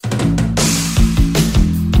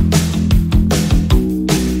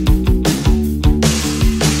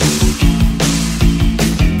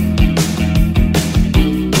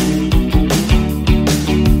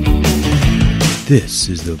This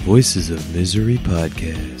is the Voices of Misery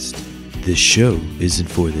podcast. This show isn't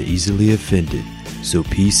for the easily offended, so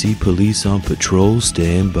PC police on patrol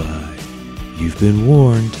stand by. You've been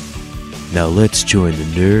warned. Now let's join the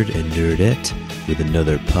nerd and nerdette with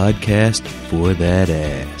another podcast for that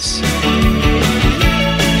ass.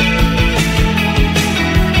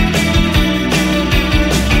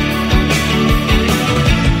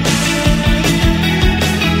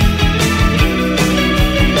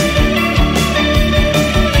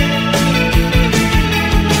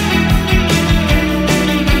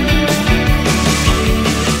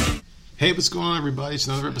 Hey, what's going on, everybody? It's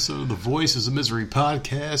another episode of the Voices of Misery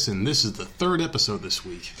podcast, and this is the third episode this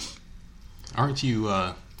week. Aren't you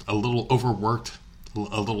a little overworked,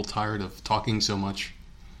 a little tired of talking so much?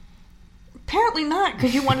 Apparently not,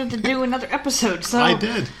 because you wanted to do another episode, so... I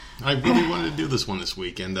did. I really wanted to do this one this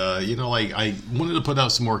week, and, I wanted to put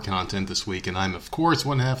out some more content this week, and I'm, of course,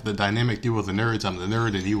 one half of the dynamic duo of the nerds. I'm the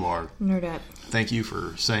nerd, and you are... Nerdette. Thank you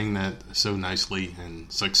for saying that so nicely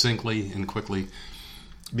and succinctly and quickly.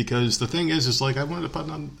 Because the thing is I wanted to put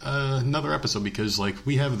on another episode because,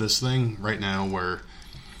 we have this thing right now where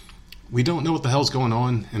we don't know what the hell's going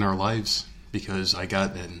on in our lives because I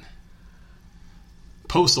got an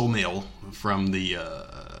postal mail from the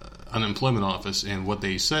unemployment office, and what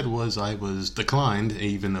they said was I was declined,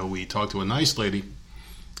 even though we talked to a nice lady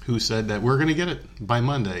who said that we're going to get it by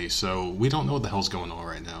Monday. So we don't know what the hell's going on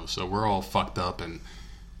right now. So we're all fucked up, and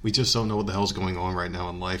we just don't know what the hell's going on right now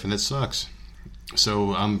in life, and it sucks.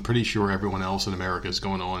 So I'm pretty sure everyone else in America is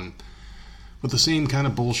going on with the same kind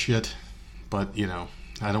of bullshit, but, I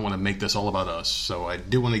don't want to make this all about us. So I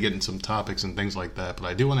do want to get in some topics and things like that, but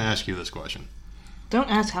I do want to ask you this question. Don't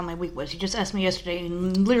ask how my week was. You just asked me yesterday,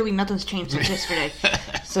 and literally nothing's changed since yesterday.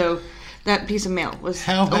 So that piece of mail was...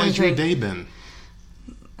 How has your day been?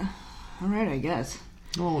 All right, I guess.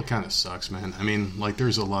 Well, it kind of sucks, man. I mean,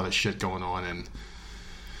 there's a lot of shit going on, and...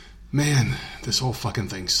 man, this whole fucking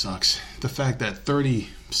thing sucks. The fact that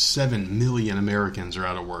 37 million Americans are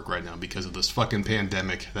out of work right now because of this fucking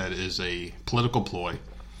pandemic that is a political ploy.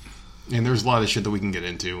 And there's a lot of shit that we can get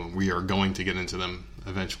into, and we are going to get into them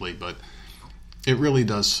eventually, but it really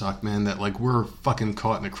does suck, man, that we're fucking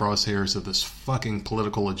caught in the crosshairs of this fucking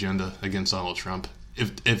political agenda against Donald Trump.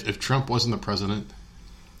 If Trump wasn't the president,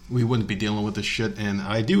 we wouldn't be dealing with this shit, and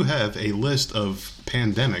I do have a list of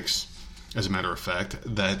pandemics, as a matter of fact,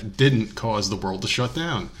 that didn't cause the world to shut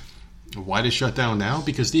down. Why did it shut down now?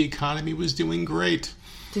 Because the economy was doing great.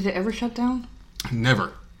 Did it ever shut down?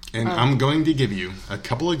 Never. And I'm going to give you a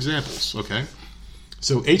couple examples, okay?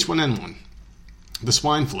 So H1N1, the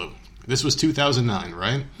swine flu. This was 2009,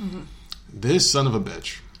 right? Mm-hmm. This son of a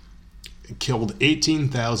bitch killed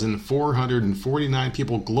 18,449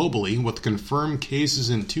 people globally with confirmed cases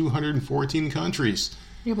in 214 countries.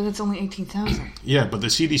 Yeah, but that's only 18,000. Yeah, but the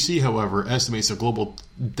CDC, however, estimates the global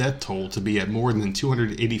death toll to be at more than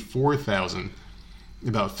 284,000,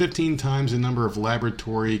 about 15 times the number of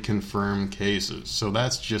laboratory-confirmed cases. So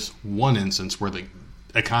that's just one instance where the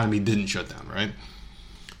economy didn't shut down, right?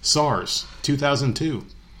 SARS, 2002.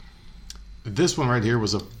 This one right here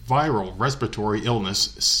was a viral respiratory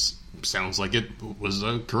illness. Sounds like it was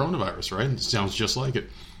a coronavirus, right? It sounds just like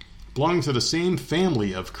it. Belonging to the same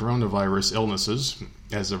family of coronavirus illnesses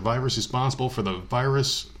as a virus responsible for the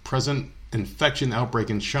virus-present infection outbreak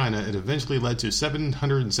in China, it eventually led to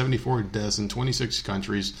 774 deaths in 26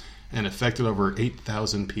 countries and affected over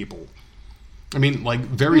 8,000 people. I mean,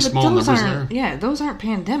 very small numbers there. Yeah, those aren't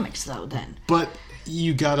pandemics, though, then. But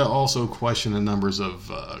you gotta also question the numbers of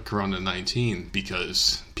Corona-19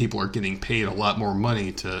 because people are getting paid a lot more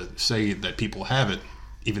money to say that people have it,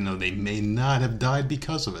 even though they may not have died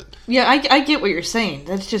because of it. Yeah, I get what you're saying.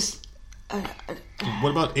 That's just...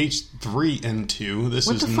 what about H3N2?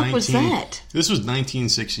 What the fuck was that? This was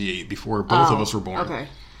 1968, before both of us were born. Okay.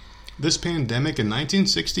 This pandemic in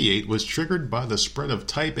 1968 was triggered by the spread of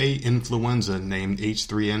type A influenza named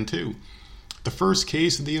H3N2. The first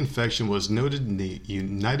case of the infection was noted in the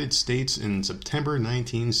United States in September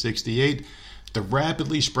 1968. The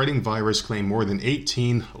rapidly spreading virus claimed more than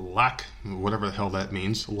 18 lakh, whatever the hell that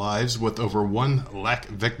means, lives, with over 1 lakh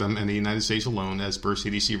victim in the United States alone, as per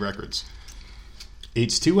CDC records.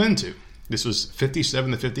 H2N2. This was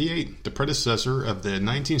 57 to 58, the predecessor of the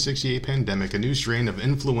 1968 pandemic. A new strain of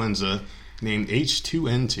influenza named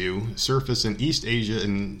H2N2 surfaced in East Asia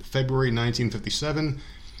in February 1957.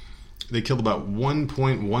 They killed about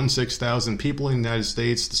 1.16 thousand people in the United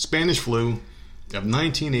States. The Spanish flu of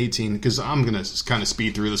 1918, because I'm going to kind of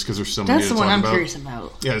speed through this because there's so many to talk about. That's the one I'm curious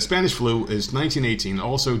about. Yeah, the Spanish flu is 1918,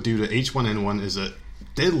 also due to H1N1 is the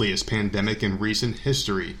deadliest pandemic in recent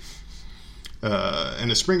history. In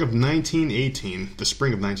the spring of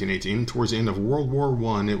 1918, towards the end of World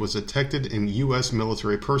War I, it was detected in U.S.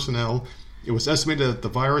 military personnel. It was estimated that the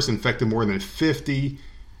virus infected more than 50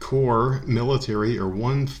 core military, or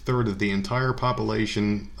 1/3 of the entire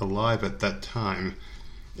population alive at that time.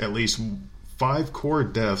 At least 5 core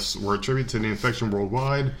deaths were attributed to the infection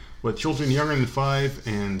worldwide, with children younger than 5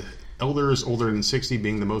 and elders older than 60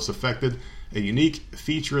 being the most affected. A unique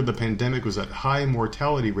feature of the pandemic was that high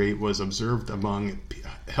mortality rate was observed among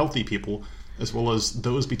healthy people, as well as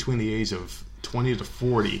those between the age of 20 to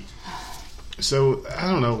 40. So,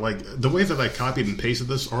 I don't know, like, the way that I copied and pasted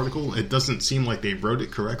this article, it doesn't seem like they wrote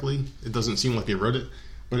it correctly. It doesn't seem like they wrote it.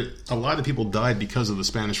 But a lot of people died because of the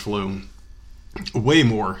Spanish flu. Way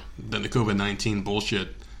more than the COVID-19 bullshit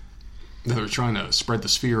that they're trying to spread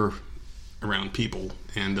this fear around people.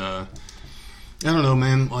 And, I don't know,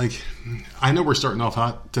 man. Like, I know we're starting off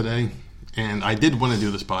hot today. And I did want to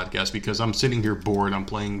do this podcast because I'm sitting here bored. I'm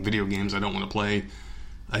playing video games I don't want to play.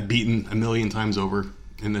 I've beaten 1,000,000 times over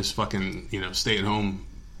in this fucking, stay at home,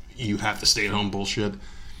 you have to stay at home bullshit.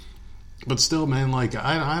 But still, man, like,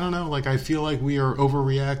 I don't know, like, I feel like we are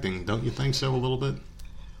overreacting. Don't you think so, a little bit?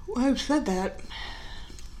 Well, I've said that.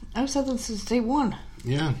 I've said that since day one.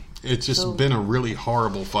 Yeah, it's just been a really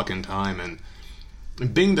horrible fucking time,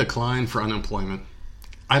 and being declined for unemployment,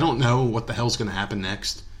 I don't know what the hell's going to happen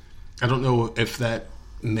next. I don't know if that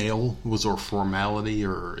mail was a formality,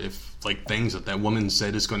 or if, like, things that woman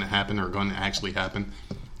said is going to happen are going to actually happen.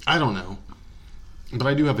 I don't know. But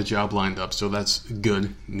I do have a job lined up, so that's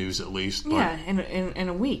good news at least. But yeah, in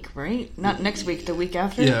a week, right? Not next week, the week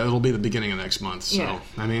after? Yeah, it'll be the beginning of next month. So, yeah.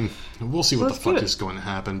 I mean, we'll see what the fuck is going to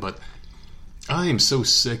happen. But I am so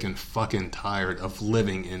sick and fucking tired of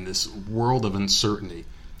living in this world of uncertainty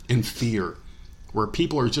and fear, where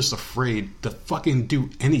people are just afraid to fucking do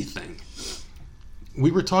anything.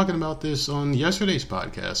 We were talking about this on yesterday's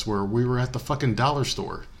podcast, where we were at the fucking dollar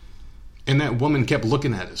store. And that woman kept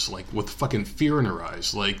looking at us, like, with fucking fear in her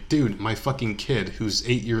eyes. Like, dude, my fucking kid, who's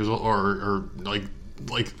 8 years old, or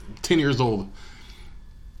like 10 years old,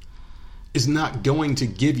 is not going to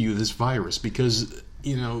give you this virus. Because,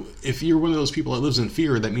 if you're one of those people that lives in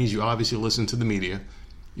fear, that means you obviously listen to the media.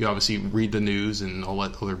 You obviously read the news and all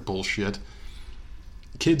that other bullshit.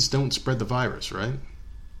 Kids don't spread the virus, right?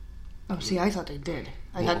 Oh, see, I thought they did.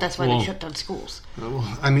 I thought that's why they shut down schools.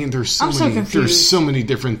 I mean, there's so many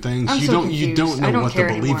different things. You don't know what to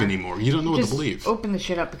believe anymore. You don't know what to believe. Open the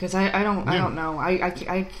shit up, because I don't know. I don't know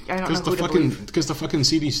who to believe. Because the fucking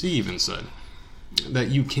CDC even said that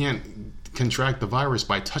you can't contract the virus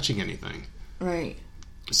by touching anything. Right.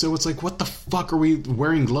 So it's like, what the fuck are we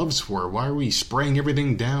wearing gloves for? Why are we spraying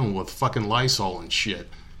everything down with fucking Lysol and shit?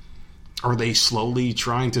 Are they slowly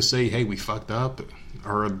trying to say, hey, we fucked up?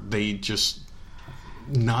 Or are they just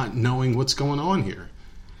not knowing what's going on here?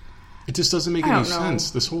 It just doesn't make any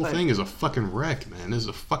sense. This whole thing is a fucking wreck, man. This is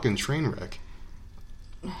a fucking train wreck.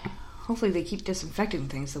 Hopefully they keep disinfecting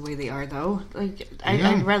things the way they are, though. Like,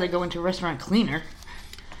 I'd rather go into a restaurant cleaner.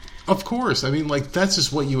 Of course. I mean, like, that's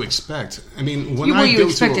just what you expect. I mean, when I go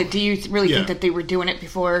to do you really think that they were doing it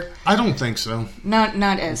before? I don't think so. Not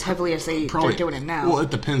as heavily as they're doing it now. Well, it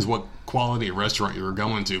depends what quality of restaurant you're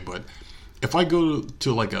going to, but if I go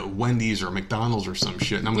to like a Wendy's or a McDonald's or some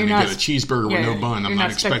shit, and I'm going to get a cheeseburger with no bun, I'm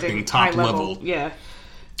not expecting top level. Yeah.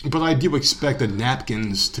 But I do expect the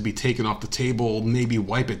napkins to be taken off the table, maybe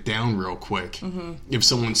wipe it down real quick. Mm-hmm. If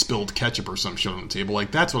someone spilled ketchup or some shit on the table,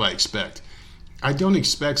 like, that's what I expect. I don't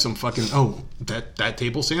expect some fucking, that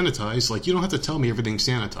table sanitized. Like, you don't have to tell me everything's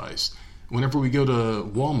sanitized. Whenever we go to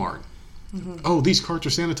Walmart, these carts are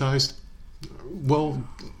sanitized. Well,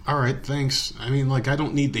 all right, thanks. I mean, like, I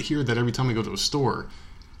don't need to hear that every time I go to a store.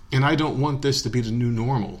 And I don't want this to be the new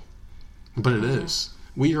normal. But it is.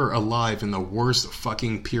 We are alive in the worst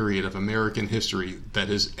fucking period of American history that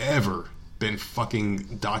has ever been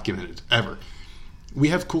fucking documented. Ever. We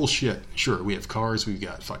have cool shit. Sure, we have cars, we've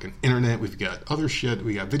got fucking internet, we've got other shit,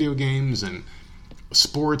 we got video games and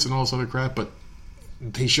sports and all this other crap, but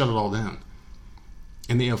they shut it all down.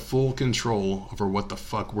 And they have full control over what the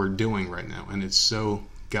fuck we're doing right now. And it's so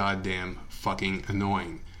goddamn fucking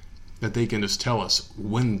annoying that they can just tell us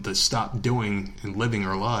when to stop doing and living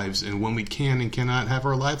our lives and when we can and cannot have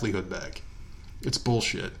our livelihood back. It's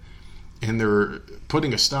bullshit. And they're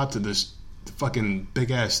putting a stop to this fucking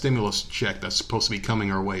big-ass stimulus check that's supposed to be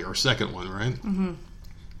coming our way, our second one, right? Mm-hmm.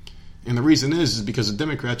 And the reason is because the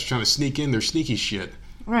Democrats are trying to sneak in their sneaky shit.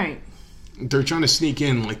 Right. They're trying to sneak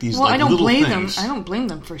in like these little things. I don't blame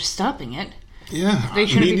them for stopping it. Yeah, They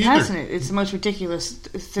shouldn't be neither. passing it. It's the most ridiculous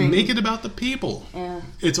thing. Make it about the people. Yeah.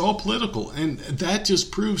 It's all political. And that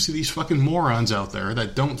just proves to these fucking morons out there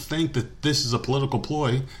that don't think that this is a political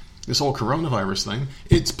ploy, this whole coronavirus thing.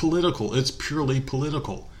 It's political. It's purely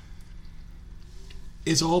political.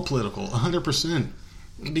 It's all political, 100%.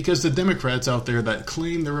 Because the Democrats out there that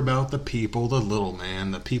claim they're about the people, the little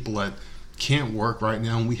man, the people that can't work right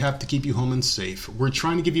now, and we have to keep you home and safe. We're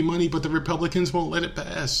trying to give you money, but the Republicans won't let it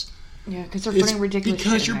pass. Yeah, because they're putting ridiculous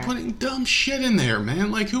because shit you're in there. putting dumb shit in there, man.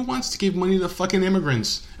 Like, who wants to give money to fucking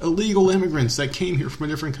immigrants? Illegal immigrants that came here from a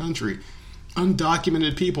different country.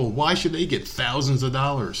 Undocumented people. Why should they get thousands of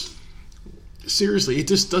dollars? Seriously, it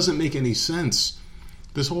just doesn't make any sense.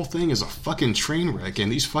 This whole thing is a fucking train wreck,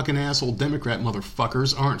 and these fucking asshole Democrat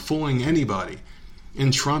motherfuckers aren't fooling anybody.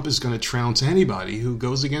 And Trump is going to trounce anybody who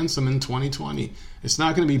goes against them in 2020. It's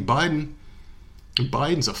not going to be Biden.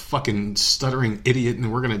 Biden's a fucking stuttering idiot,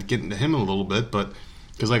 and we're going to get into him in a little bit, but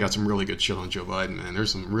because I got some really good shit on Joe Biden, man.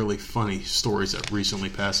 There's some really funny stories that recently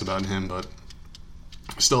passed about him, but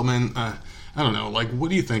still, man, I don't know. Like, what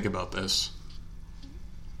do you think about this?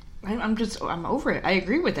 I'm over it. I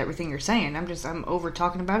agree with everything you're saying. I'm over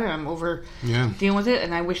talking about it. I'm over dealing with it,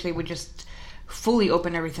 and I wish they would just fully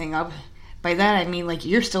open everything up. By that, I mean, like,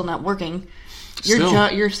 you're still not working.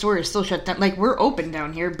 Your store is still shut down. Like, we're open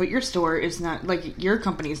down here, but your store is not, like, your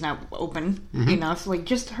company is not open enough. Like,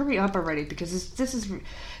 just hurry up already, because this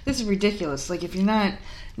is ridiculous. Like, if you're not,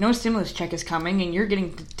 no stimulus check is coming, and you're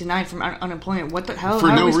getting denied from unemployment. How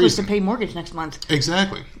are we supposed to pay mortgage next month?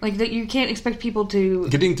 Exactly. Like, that you can't expect people to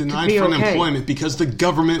getting denied from unemployment because the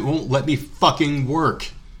government won't let me fucking work.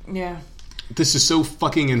 Yeah. This is so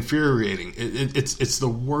fucking infuriating. It's the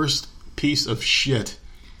worst piece of shit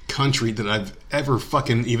country that I've ever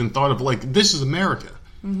fucking even thought of. Like, this is America.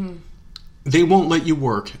 Mm-hmm. They won't let you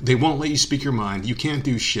work. They won't let you speak your mind. You can't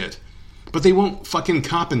do shit. But they won't fucking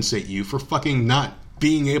compensate you for fucking not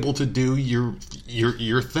being able to do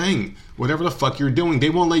your thing. Whatever the fuck you're doing, they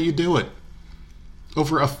won't let you do it.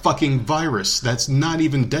 Over a fucking virus that's not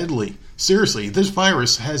even deadly. Seriously, this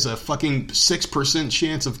virus has a fucking 6%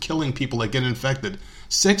 chance of killing people that get infected.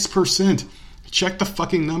 6%. Check the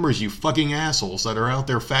fucking numbers, you fucking assholes that are out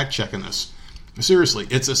there fact-checking us. Seriously,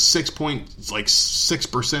 it's a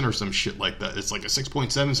 6% or some shit like that. It's like a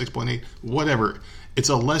 6.7, 6.8, whatever. It's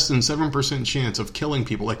a less than 7% chance of killing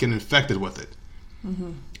people that get infected with it.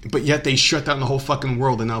 Mm-hmm. But yet they shut down the whole fucking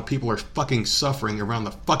world, and now people are fucking suffering around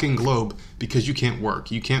the fucking globe because you can't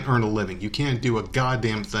work. You can't earn a living. You can't do a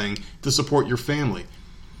goddamn thing to support your family.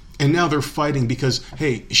 And now they're fighting because,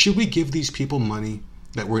 hey, should we give these people money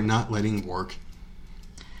that we're not letting work,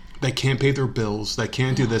 that can't pay their bills, that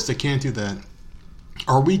can't do this, that can't do that?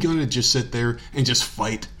 Are we going to just sit there and just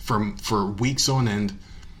fight for weeks on end?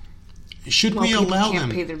 Should we allow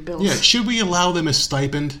them? Pay their bills. Yeah, should we allow them a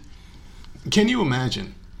stipend? Can you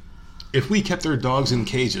imagine if we kept their dogs in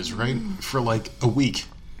cages, right, for like a week,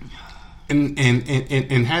 and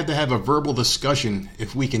had to have a verbal discussion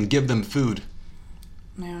if we can give them food?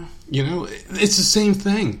 Yeah. You know, it's the same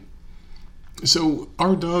thing. So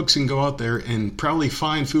our dogs can go out there and probably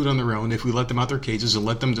find food on their own if we let them out their cages and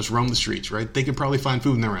let them just roam the streets, right? They can probably find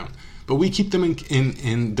food on their own. But we keep them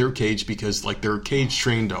in their cage because, like, they're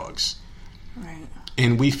cage-trained dogs. Right.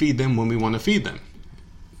 And we feed them when we want to feed them.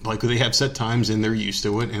 Like, they have set times and they're used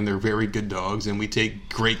to it, and they're very good dogs, and we take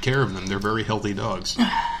great care of them. They're very healthy dogs.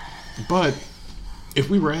 But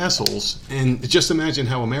if we were assholes, and just imagine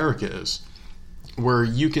how America is, where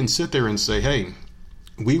you can sit there and say, hey,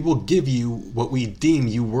 we will give you what we deem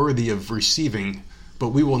you worthy of receiving, but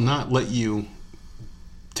we will not let you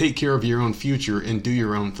take care of your own future and do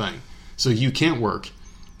your own thing. So you can't work,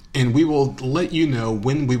 and we will let you know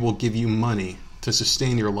when we will give you money to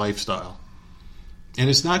sustain your lifestyle. And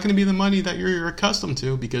it's not going to be the money that you're accustomed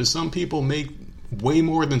to, because some people make way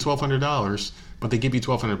more than $1,200, but they give you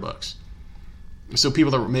 $1,200. So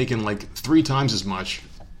people that were making like 3 times as much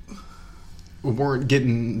weren't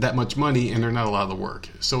getting that much money, and they're not allowed to work.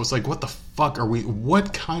 So it's like, what the fuck are we?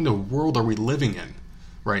 What kind of world are we living in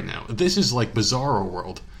right now? This is like bizarro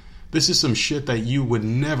world. This is some shit that you would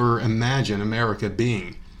never imagine America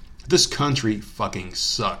being. This country fucking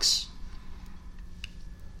sucks.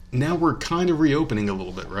 Now we're kind of reopening a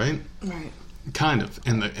little bit, right? Right. Kind of.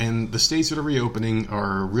 And the states that are reopening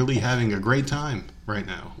are really having a great time right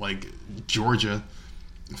now. Like Georgia,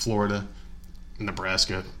 Florida,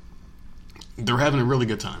 Nebraska. They're having a really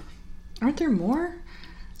good time. Aren't there more?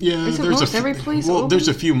 Yeah, Isn't there's most every place well, open? there's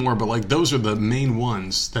a few more, but like those are the main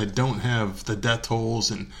ones that don't have the death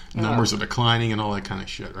tolls and numbers are declining and all that kind of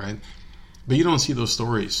shit, right? But you don't see those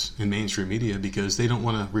stories in mainstream media because they don't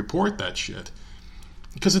want to report that shit.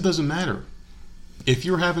 Because it doesn't matter. if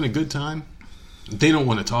you're having a good time, they don't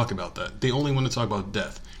want to talk about that. They only want to talk about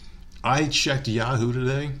death. I checked Yahoo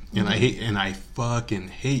today, and I fucking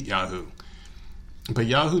hate Yahoo. But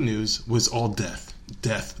Yahoo News was all death,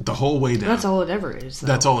 the whole way down. That's all it ever is. Though.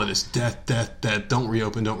 That's all it is. Death. Don't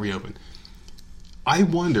reopen. I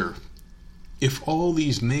wonder if all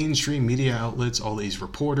these mainstream media outlets, all these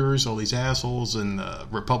reporters, all these assholes in the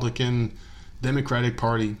Republican, Democratic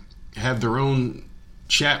Party have their own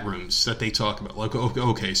chat rooms that they talk about. Like,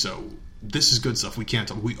 okay, so this is good stuff. We can't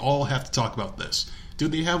talk. We all have to talk about this. Do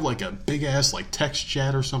they have like a big ass like text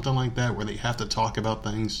chat or something like that where they have to talk about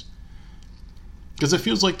things? Because it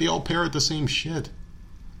feels like they all parrot the same shit.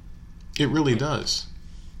 It really does.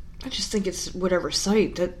 I just think it's whatever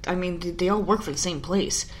site that. I mean, they all work for the same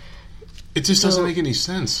place. It just doesn't make any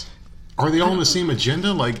sense. Are they all on the same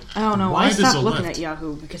agenda? Like, I don't know. Why I does stopped the looking left... at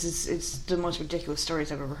Yahoo because it's the most ridiculous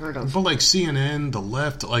stories I've ever heard of. But like CNN, the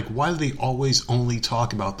left, like, why do they always only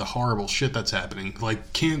talk about the horrible shit that's happening?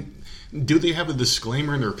 Like, do they have a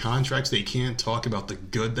disclaimer in their contracts they can't talk about the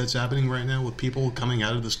good that's happening right now with people coming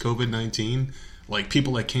out of this COVID-19? Like,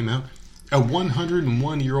 people that came out. A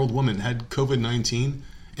 101-year-old woman had COVID-19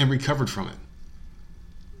 and recovered from it.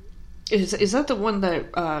 Is that the one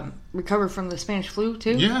that recovered from the Spanish flu,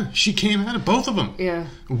 too? Yeah, she came out of both of them. Yeah.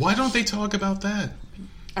 Why don't they talk about that?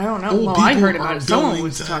 I don't know. Well, I heard about it. Someone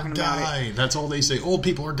was talking about it. That's all they say. Old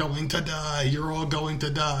people are going to die. You're all going to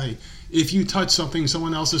die. If you touch something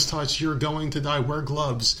someone else has touched, you're going to die. Wear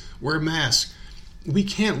gloves. Wear masks. We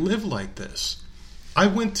can't live like this. I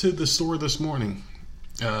went to the store this morning,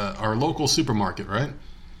 our local supermarket, right?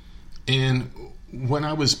 And when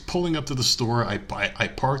I was pulling up to the store, I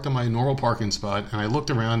parked in my normal parking spot, and I looked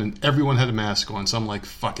around, and everyone had a mask on. So I'm like,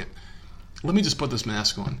 fuck it. Let me just put this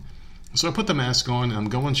mask on. So I put the mask on, and I'm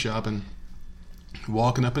going shopping,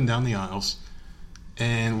 walking up and down the aisles.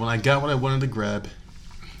 And when I got what I wanted to grab,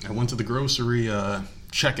 I went to the grocery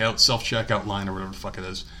self-checkout line, or whatever the fuck it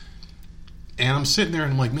is. And I'm sitting there,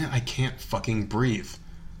 and I'm like, man, I can't fucking breathe.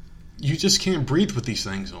 You just can't breathe with these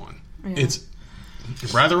things on. Yeah.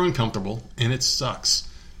 It's rather uncomfortable, and it sucks.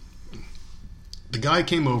 The guy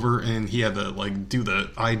came over, and he had to do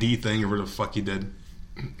the ID thing or whatever the fuck he did,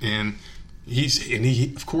 and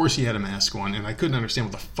he of course he had a mask on, and I couldn't understand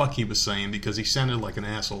what the fuck he was saying because he sounded like an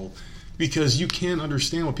asshole. Because you can't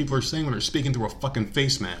understand what people are saying when they're speaking through a fucking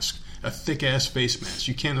face mask, a thick ass face mask.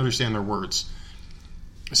 You can't understand their words.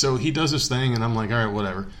 So he does this thing, and I'm like, all right,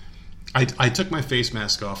 whatever. I took my face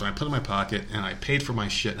mask off, and I put it in my pocket, and I paid for my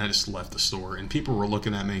shit, and I just left the store. And people were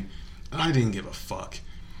looking at me, and I didn't give a fuck.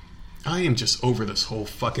 I am just over this whole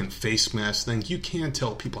fucking face mask thing. You can't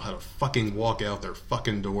tell people how to fucking walk out their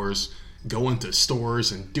fucking doors, go into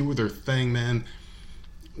stores, and do their thing, man.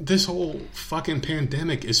 This whole fucking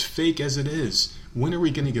pandemic is fake as it is. When are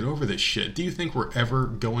we going to get over this shit? Do you think we're ever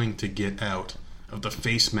going to get out of the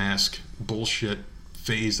face mask bullshit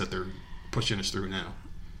phase that they're pushing us through now?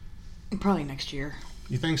 Probably next year.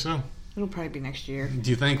 You think so? It'll probably be next year. Do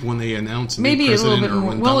you think when they announce a maybe new president a little bit or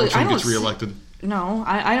when more. Donald Trump gets reelected? No,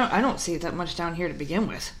 I don't see it that much down here to begin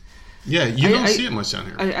with. Yeah, you don't see it much down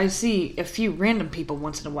here. I see a few random people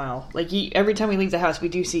once in a while. Like every time we leave the house, we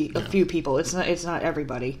do see a few people. It's not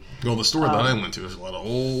everybody. Well, the store that I went to is a lot of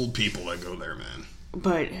old people that go there, man.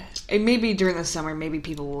 But maybe during the summer, maybe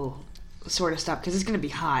people will sort of stop because it's going to be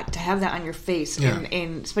hot to have that on your face,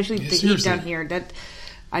 and especially the heat down here. That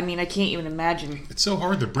I mean, I can't even imagine. It's so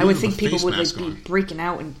hard to breathe. I would think people would be breaking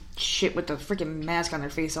out and shit with the freaking mask on their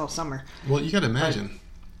face all summer. Well, you got to imagine.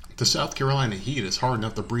 The South Carolina heat is hard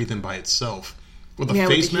enough to breathe in by itself. With a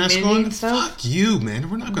face mask on? Fuck you, man.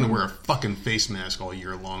 We're not going to wear a fucking face mask all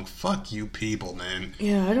year long. Fuck you people, man.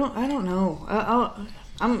 Yeah, I don't know.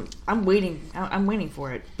 I'm waiting. I'm waiting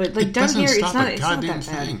for it. But down here, it's not that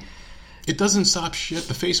bad. It doesn't stop shit.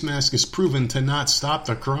 The face mask is proven to not stop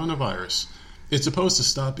the coronavirus. It's supposed to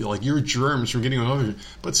stop your germs from getting on other.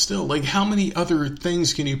 But still, how many other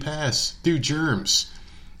things can you pass through germs?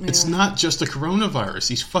 Yeah. It's not just the coronavirus.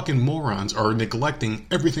 These fucking morons are neglecting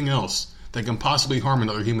everything else that can possibly harm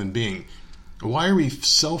another human being. Why are we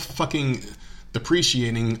self-fucking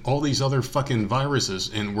depreciating all these other fucking viruses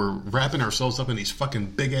and we're wrapping ourselves up in these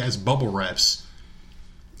fucking big-ass bubble wraps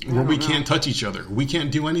where we can't touch each other? We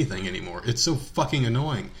can't do anything anymore. It's so fucking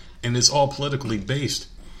annoying. And it's all politically based.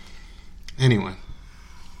 Anyway.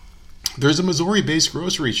 There's a Missouri-based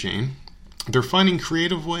grocery chain. They're finding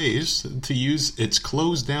creative ways to use its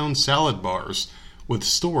closed-down salad bars, with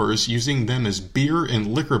stores using them as beer and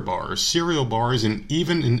liquor bars, cereal bars, and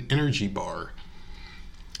even an energy bar.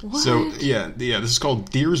 What? So, this is called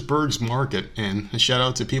Deersburg's Market, and a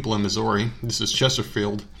shout-out to people in Missouri. This is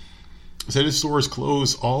Chesterfield. said his stores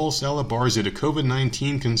closed all salad bars due to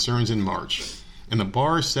COVID-19 concerns in March. And the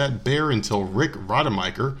bar sat bare until Rick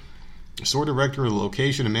Rodemaker, store director of the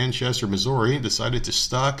location in Manchester, Missouri, decided to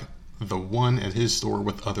stock the one at his store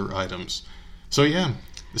with other items. So yeah,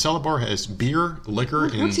 the salad bar has beer, liquor,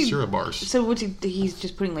 and cereal bars. So he's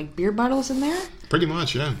just putting like beer bottles in there? Pretty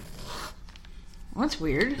much, yeah. Well, that's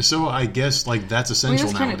weird. So I guess like that's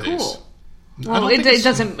essential nowadays. That's kind of cool. Well, it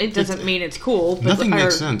doesn't mean it's cool. But, nothing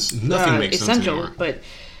makes sense. Nothing makes sense anymore. But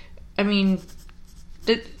I mean,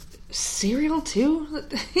 cereal too.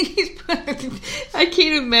 I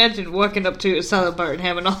can't imagine walking up to a salad bar and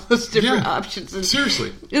having all those different options. And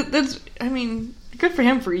seriously, I mean, good for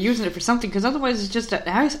him for using it for something, because otherwise it's just an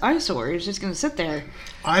eyesore. It's just going to sit there.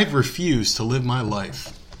 I've refused to live my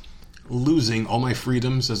life losing all my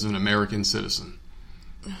freedoms as an American citizen.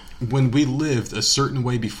 When we lived a certain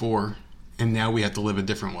way before, and now we have to live a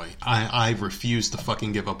different way. I refuse to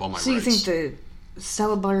fucking give up all my rights. So you think the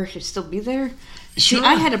salad bar should still be there? Sure. See,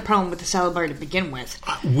 I had a problem with the salad bar to begin with.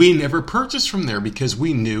 We never purchased from there because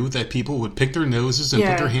we knew that people would pick their noses and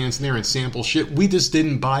put their hands in there and sample shit. We just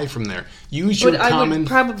didn't buy from there. Use your common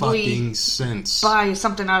fucking sense. Buy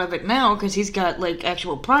something out of it now because he's got like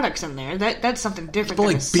actual products in there. That's something different. But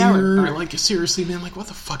than like a salad beer, bar. like seriously, man, like what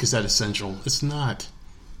the fuck is that essential? It's not.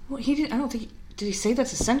 Well, he didn't. I don't think. Did he say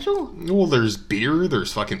that's essential? Well, there's beer,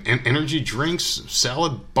 there's fucking energy drinks,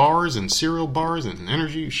 salad bars, and cereal bars, and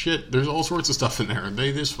energy shit. There's all sorts of stuff in there.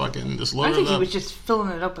 They just fucking just load it up. I think he was just filling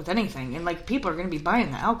it up with anything. And, like, people are going to be buying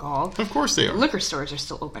the alcohol. Of course they are. Liquor stores are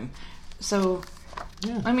still open. So,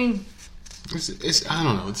 yeah. I mean... It's I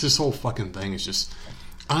don't know. It's this whole fucking thing. It's just...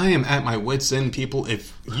 I am at my wit's end, people.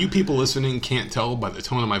 If you people listening can't tell by the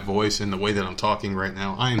tone of my voice and the way that I'm talking right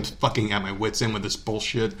now, I am fucking at my wit's end with this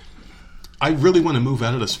bullshit. I really want to move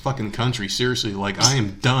out of this fucking country. Seriously, like, I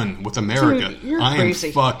am done with America. Dude, you're I crazy.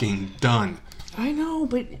 am fucking done. I know,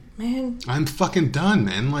 but, man... I'm fucking done,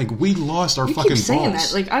 man. Like, we lost our fucking balls. You keep saying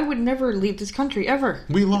that. Like, I would never leave this country, ever.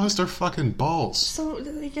 We lost our fucking balls. So,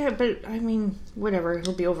 yeah, but, I mean, whatever.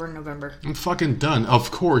 It'll be over in November. I'm fucking done. Of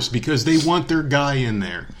course, because they want their guy in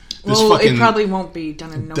there. It probably won't be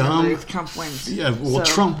done in November if Trump wins. Yeah, well,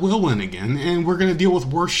 so. Trump will win again, and we're going to deal with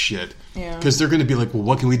worse shit. Yeah. Because they're going to be like, well,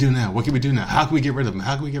 what can we do now? What can we do now? How can we get rid of them?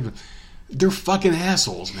 How can we get rid of them? They're fucking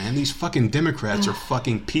assholes, man. These fucking Democrats are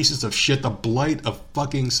fucking pieces of shit. The blight of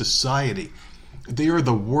fucking society. They are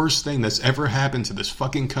the worst thing that's ever happened to this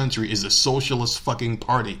fucking country is the Socialist fucking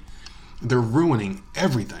Party. They're ruining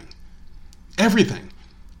everything. Everything.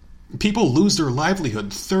 People lose their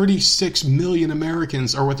livelihood. 36 million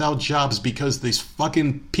Americans are without jobs because these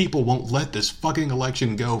fucking people won't let this fucking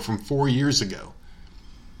election go from 4 years ago.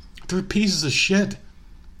 They're pieces of shit.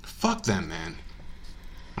 Fuck them, man.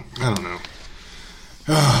 I don't know.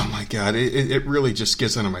 Oh my god, it really just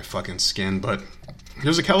gets under my fucking skin, but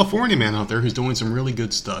there's a California man out there who's doing some really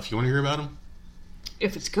good stuff. You want to hear about him?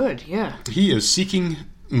 If it's good, yeah. He is seeking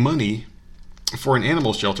money for an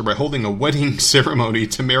animal shelter by holding a wedding ceremony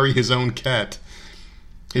to marry his own cat.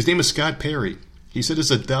 His name is Scott Perry. He said his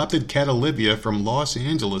adopted cat Olivia from Los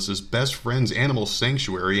Angeles' best friend's animal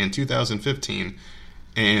sanctuary in 2015,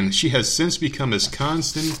 and she has since become his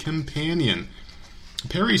constant companion.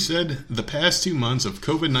 Perry said the past 2 months of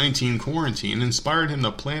COVID-19 quarantine inspired him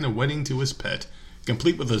to plan a wedding to his pet,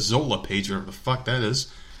 complete with a Zola page, whatever the fuck that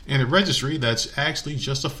is, and a registry that's actually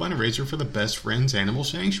just a fundraiser for the best friend's animal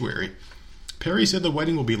sanctuary. Perry said the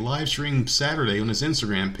wedding will be live streamed Saturday on his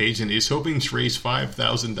Instagram page, and he's hoping to raise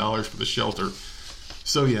 $5,000 for the shelter.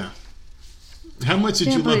 So yeah, how much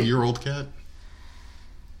did you love your old cat?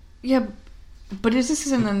 Yeah, but is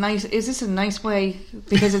this a nice way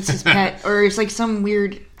because it's his pet, or it's like some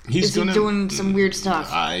weird? He doing some weird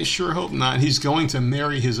stuff? I sure hope not. He's going to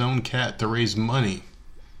marry his own cat to raise money.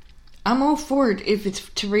 I'm all for it if it's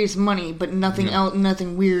to raise money, but nothing else,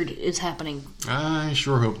 nothing weird is happening. I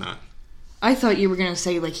sure hope not. I thought you were going to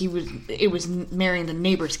say, like, it was marrying the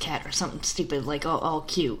neighbor's cat or something stupid, like, all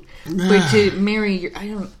cute. But to marry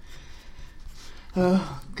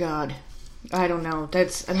oh, God. I don't know.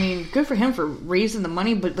 Good for him for raising the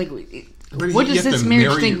money, but, like, what does this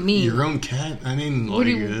marriage thing mean? Your own cat? I mean, like,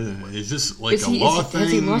 is this, like, a law thing?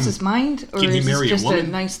 Has he lost his mind? Or is this just a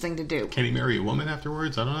nice thing to do? Can he marry a woman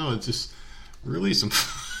afterwards? I don't know. It's just really some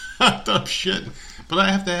fucked up shit. But I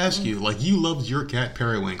have to ask you, like, you loved your cat,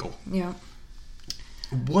 Periwinkle. Yeah.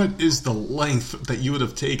 What is the length that you would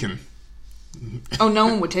have taken? Oh, no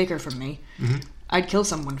one would take her from me. Mm-hmm. I'd kill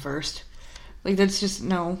someone first. Like, that's just,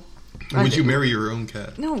 no. Would you marry your own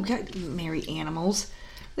cat? No, marry animals.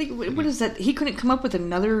 Like, what is that? He couldn't come up with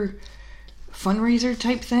another fundraiser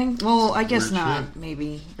type thing. Well, I guess Weird not. shit.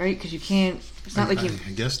 Maybe, right? Because you can't. It's not like you.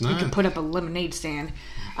 I guess not. You can put up a lemonade stand.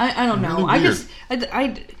 I don't know.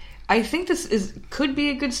 Really I think this could be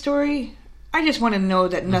a good story. I just want to know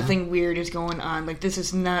that nothing weird is going on. Like, this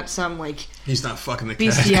is not some, like... He's not fucking the cat.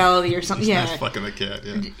 Bestiality or something. He's yeah. not fucking the cat,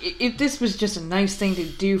 yeah. If this was just a nice thing to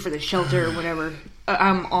do for the shelter or whatever,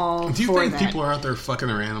 I'm all for that. Do you think people are out there fucking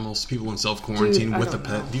their animals? People in self-quarantine with a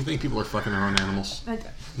pet? Do you think people are fucking their own animals? I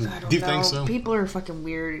don't Do you know. think so? People are fucking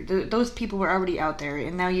weird. Those people were already out there,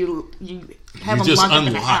 and now you have them just locked up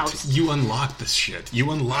in a house. You unlocked this shit.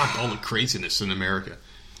 You unlocked all the craziness in America.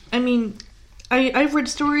 I mean, I've read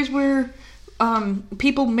stories where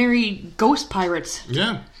people marry ghost pirates.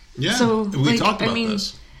 Yeah. So we talked about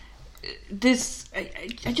this.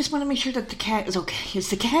 I just want to make sure that the cat is okay.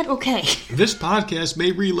 Is the cat okay? This podcast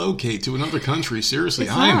may relocate to another country. Seriously,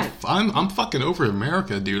 I'm fucking over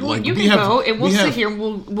America, dude. Well, like you can go, and we'll sit here and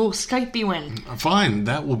we'll Skype you in. Fine,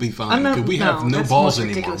 that will be fine. We have no balls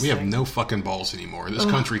anymore. We have no fucking balls anymore. This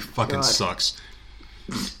country fucking sucks.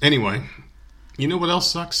 Anyway, you know what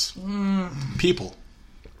else sucks? People.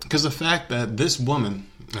 Because the fact that this woman,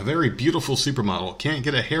 a very beautiful supermodel, can't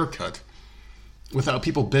get a haircut without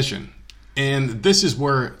people bitching. And this is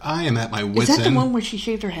where I am at my wit's end. Is that the one where she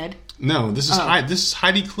shaved her head? No, this is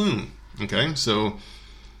Heidi Klum. Okay, so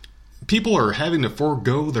people are having to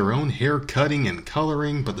forego their own hair cutting and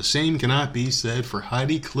coloring, but the same cannot be said for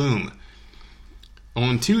Heidi Klum.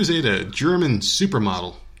 On Tuesday, the German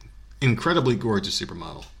supermodel, incredibly gorgeous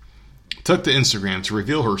supermodel, took to Instagram to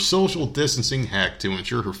reveal her social distancing hack to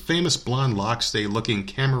ensure her famous blonde locks stay looking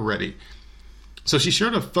camera ready. So she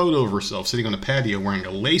shared a photo of herself sitting on a patio wearing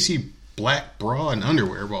a lacy black bra and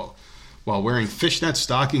underwear while wearing fishnet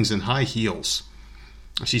stockings and high heels.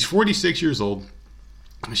 She's 46 years old.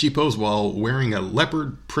 She posed while wearing a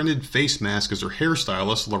leopard printed face mask as her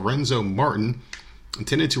hairstylist, Lorenzo Martin,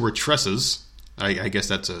 tended to her tresses. I guess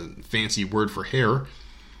that's a fancy word for hair.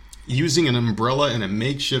 Using an umbrella and a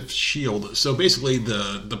makeshift shield. So basically,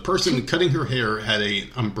 the person cutting her hair had an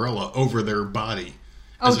umbrella over their body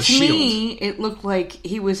as a shield. To me, it looked like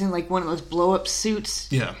he was in like one of those blow-up suits.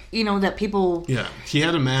 Yeah. You know, that people... Yeah. He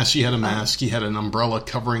had a mask, she had a mask, he had an umbrella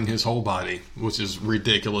covering his whole body, which is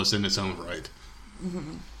ridiculous in its own right.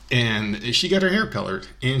 Mm-hmm. And she got her hair colored,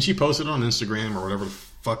 and she posted on Instagram or whatever the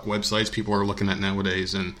fuck websites people are looking at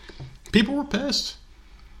nowadays, and people were pissed.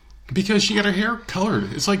 Because she got her hair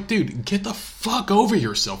colored. It's like, dude, get the fuck over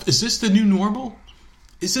yourself. Is this the new normal?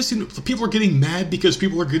 Is this... People are getting mad because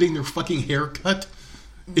people are getting their fucking hair cut?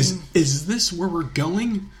 Is this where we're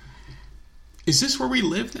going? Is this where we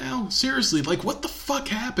live now? Seriously, like, what the fuck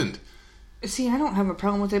happened? See, I don't have a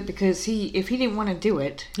problem with it because if he didn't want to do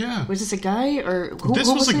it... Yeah. Was this a guy or... This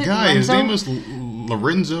was a guy. His name was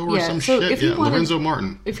Lorenzo or some shit. Yeah, Lorenzo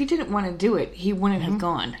Martin. If he didn't want to do it, he wouldn't have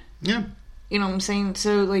gone. Yeah. You know what I'm saying?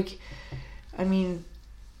 So, like, I mean,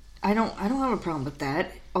 I don't have a problem with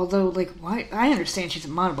that. Although, like, why? I understand she's a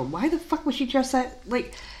model, but why the fuck was she dressed that,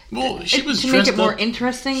 like... Well, she was to dressed make it more up,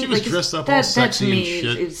 interesting. She was like, dressed up all sexy to and me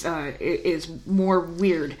shit. Is more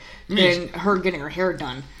weird than her getting her hair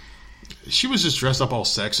done. She was just dressed up all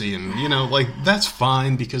sexy, and you know, like that's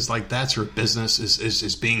fine because like that's her business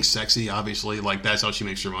is being sexy. Obviously, like that's how she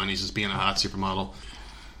makes her money, is just being a hot supermodel.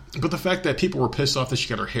 But the fact that people were pissed off that she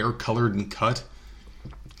got her hair colored and cut.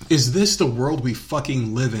 Is this the world we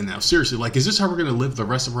fucking live in now? Seriously, like, is this how we're going to live the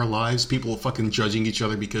rest of our lives? People fucking judging each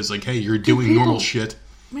other because, like, hey, you're doing normal shit.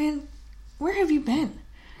 Man, where have you been?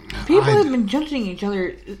 People have been judging each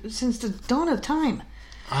other since the dawn of time.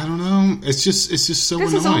 I don't know. It's just so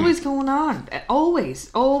annoying. This is always going on. Always.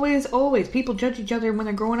 People judge each other when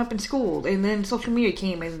they're growing up in school, and then social media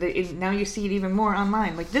came, and now you see it even more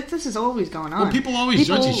online. Like this is always going on. Well, people always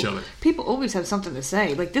judge each other. People always have something to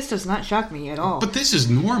say. Like this does not shock me at all. But this is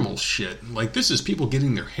normal shit. Like this is people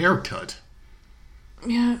getting their hair cut.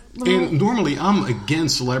 Yeah. Well, and normally I'm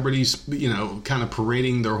against celebrities, you know, kind of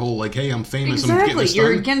parading their whole like, hey, I'm famous. Exactly. I'm getting this You're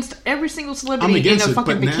done. against every single celebrity in a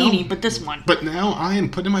fucking bikini, but this one. But now I am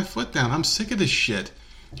putting my foot down. I'm sick of this shit.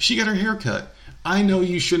 She got her hair cut. I know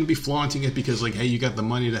you shouldn't be flaunting it because, like, hey, you got the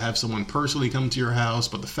money to have someone personally come to your house,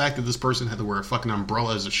 but the fact that this person had to wear a fucking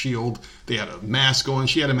umbrella as a shield, they had a mask on,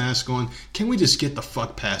 she had a mask on, can we just get the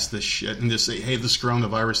fuck past this shit and just say, hey, this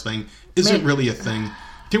coronavirus thing isn't really a thing?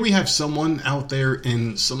 Can we have someone out there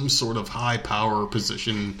in some sort of high power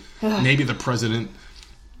position, maybe the president,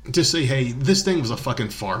 just say, hey, this thing was a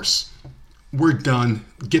fucking farce. We're done.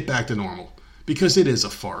 Get back to normal. Because it is a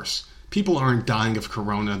farce. People aren't dying of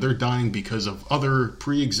corona. They're dying because of other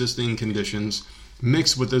pre-existing conditions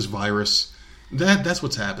mixed with this virus. That's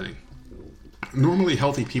what's happening. Normally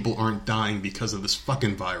healthy people aren't dying because of this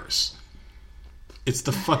fucking virus. It's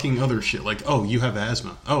the fucking other shit. Like, oh, you have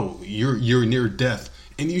asthma. Oh, you're near death.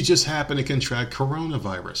 And you just happen to contract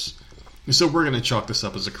coronavirus. So we're going to chalk this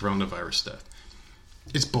up as a coronavirus death.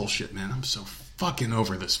 It's bullshit, man. I'm so fucking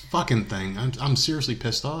over this fucking thing. I'm seriously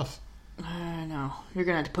pissed off. I know. You're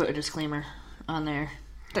going to have to put a disclaimer on there.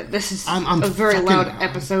 This is a very loud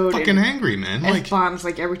episode. I'm fucking angry, man. F-bombs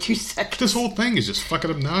like every 2 seconds. This whole thing is just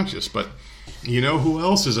fucking obnoxious. But you know who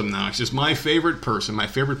else is obnoxious? My favorite person, my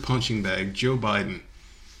favorite punching bag, Joe Biden.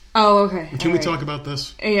 Oh, okay. Can we talk about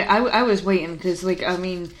this? Yeah, I was waiting because,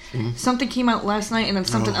 something came out last night and then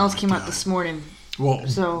something else came out this morning. Well,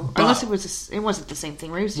 so unless it wasn't the same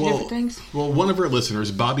thing, right? It was two different things. Well, one of our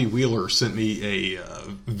listeners, Bobby Wheeler, sent me a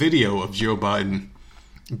video of Joe Biden,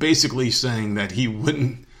 basically saying that he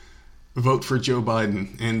wouldn't vote for Joe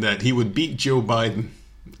Biden and that he would beat Joe Biden.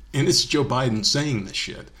 And it's Joe Biden saying this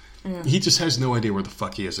shit. Yeah. He just has no idea where the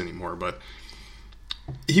fuck he is anymore. But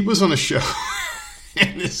he was on a show,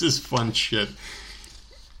 and this is fun shit.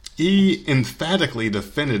 He emphatically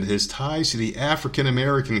defended his ties to the African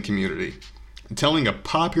American community, telling a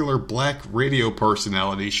popular black radio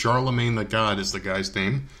personality, Charlemagne the God is the guy's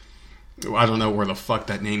name. I don't know where the fuck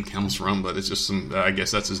that name comes from, but it's just I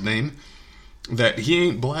guess that's his name. That he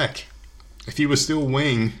ain't black. If he was still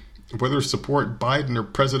weighing whether to support Biden or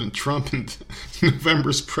President Trump in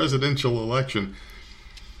November's presidential election.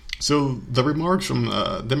 So the remarks from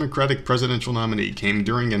Democratic presidential nominee came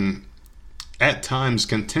during an, at times,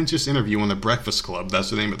 contentious interview on The Breakfast Club,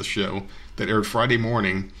 that's the name of the show, that aired Friday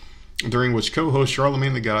morning, during which co-host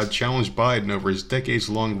Charlemagne the God challenged Biden over his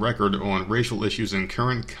decades-long record on racial issues and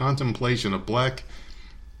current contemplation of black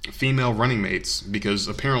female running mates, because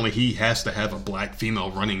apparently he has to have a black female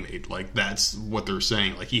running mate. Like, that's what they're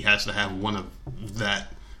saying. Like, he has to have one of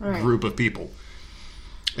that group of people.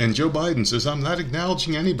 And Joe Biden says, I'm not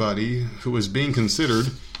acknowledging anybody who is being considered,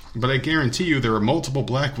 but I guarantee you there are multiple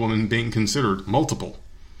black women being considered. Multiple.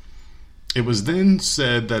 It was then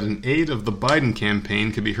said that an aide of the Biden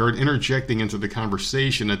campaign could be heard interjecting into the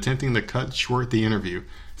conversation, attempting to cut short the interview.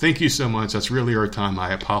 Thank you so much. That's really our time.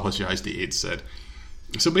 I apologize, the aide said.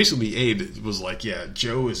 So basically, the aide was like, yeah,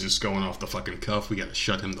 Joe is just going off the fucking cuff. We got to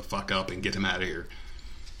shut him the fuck up and get him out of here.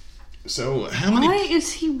 So how many... Why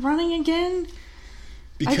is he running again?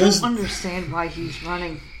 Because I don't understand why he's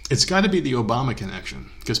running. It's got to be the Obama connection,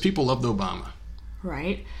 because people loved Obama.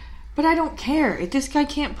 Right. But I don't care. If this guy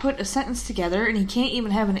can't put a sentence together and he can't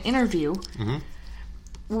even have an interview,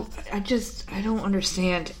 well, I don't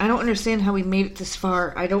understand. I don't understand how he made it this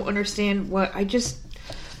far. I don't understand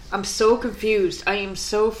I'm so confused. I am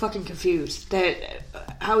so fucking confused that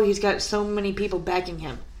how he's got so many people backing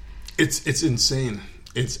him. It's insane.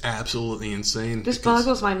 It's absolutely insane. This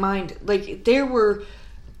boggles my mind. Like, there were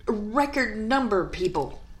a record number of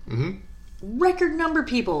people. Record number of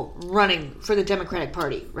people running for the Democratic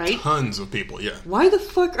Party, right? Tons of people, yeah. Why the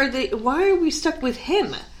fuck why are we stuck with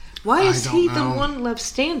him? Why is he the one left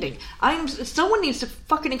standing? Someone needs to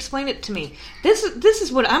fucking explain it to me. This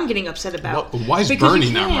is what I'm getting upset about. Well, why is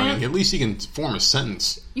Bernie not running? At least he can form a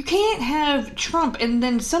sentence. You can't have Trump and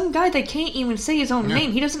then some guy that can't even say his own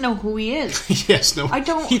name. He doesn't know who he is. Yes, no.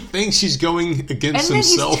 He thinks he's going against himself. And then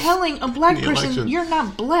he's telling a black person, "You're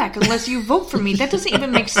not black unless you vote for me." That doesn't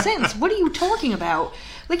even make sense. What are you talking about?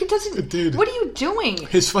 Like, it doesn't... Dude, what are you doing?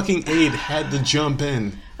 His fucking aide had to jump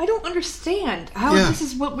in. I don't understand how this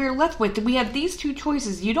is what we're left with. We have these two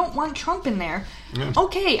choices. You don't want Trump in there. Yeah.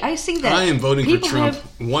 Okay, I see that. I am voting for Trump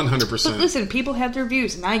 100%. But listen, people have their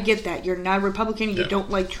views, and I get that. You're not a Republican. You don't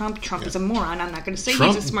like Trump. Trump is a moron. I'm not going to say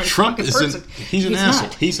he's the smartest fucking person. He's an asshole.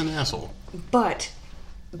 Not. He's an asshole. But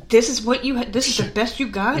this is what you... This is the best you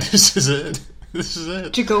got? This is it. This is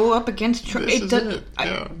it. To go up against Trump.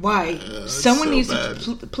 Why? Someone needs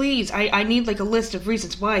to... Please, I need like a list of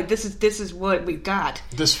reasons why. This is what we've got.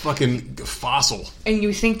 This fucking fossil. And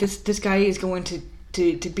you think this guy is going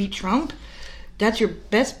to beat Trump? That's your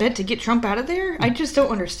best bet to get Trump out of there? I just don't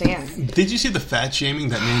understand. Did you see the fat shaming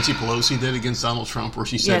that Nancy Pelosi did against Donald Trump, where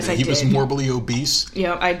she said that he was morbidly obese?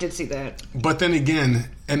 Yeah, I did see that. But then again,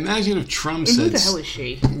 imagine if Trump said... Who the hell is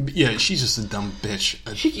she? Yeah, she's just a dumb bitch.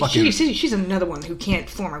 She's another one who can't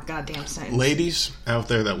form a goddamn sentence. Ladies out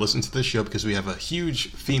there that listen to this show, because we have a huge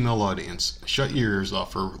female audience, shut your ears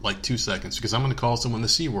off for like 2 seconds, because I'm going to call someone the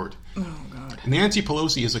C word. Oh, God. Nancy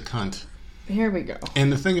Pelosi is a cunt. Here we go.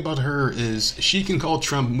 And the thing about her is she can call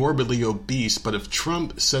Trump morbidly obese, but if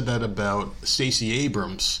Trump said that about Stacey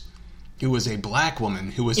Abrams, who was a black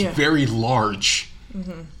woman who was very large,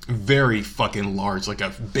 very fucking large, like a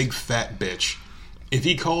big fat bitch, if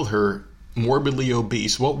he called her morbidly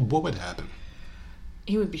obese, what would happen?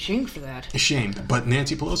 He would be shamed for that. Shamed. But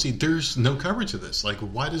Nancy Pelosi, there's no coverage of this. Like,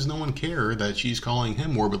 why does no one care that she's calling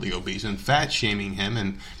him morbidly obese and fat shaming him?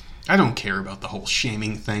 And I don't care about the whole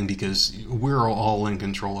shaming thing because we're all in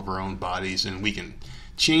control of our own bodies and we can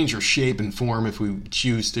change our shape and form if we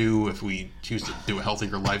choose to do a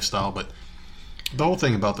healthier lifestyle. But the whole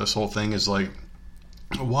thing about this whole thing is like,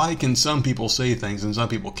 why can some people say things and some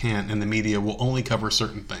people can't, and the media will only cover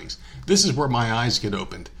certain things? This is where my eyes get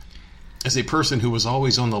opened. As a person who was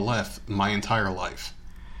always on the left my entire life.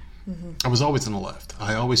 Mm-hmm. I was always on the left.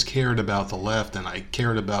 I always cared about the left, and I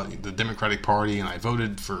cared about the Democratic Party, and I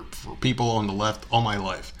voted for people on the left all my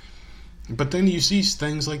life. But then you see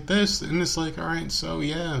things like this, and it's like, all right, so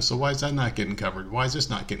why is that not getting covered? Why is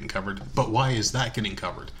this not getting covered? But why is that getting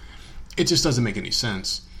covered? It just doesn't make any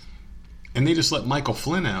sense. And they just let Michael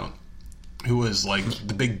Flynn out, who was like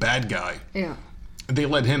the big bad guy. Yeah. They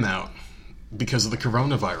let him out because of the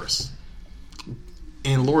coronavirus.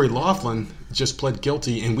 And Lori Loughlin just pled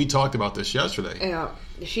guilty, and we talked about this yesterday. Yeah,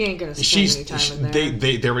 she ain't going to spend any time in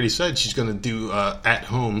there. They already said she's going to do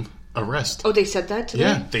at-home arrest. Oh, they said that today?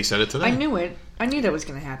 Yeah, they said it today. I knew it. I knew that was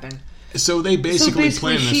going to happen. So they basically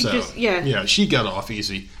planned this out. Yeah, she got off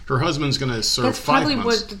easy. Her husband's going to serve 5 months. That's probably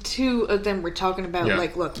what the two of them were talking about. Yeah.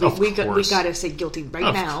 Like, look, we got to say guilty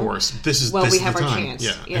right now. Of course. This is we have our chance.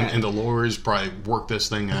 Yeah. And the lawyers probably work this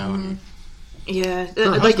thing out. Mm-hmm. Yeah,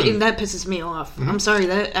 and that pisses me off. Mm-hmm. I'm sorry,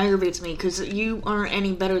 that aggravates me because you aren't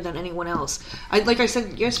any better than anyone else. Like I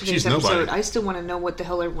said yesterday's episode, nobody. I still want to know what the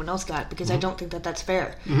hell everyone else got because I don't think that's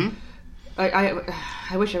fair. Mm-hmm.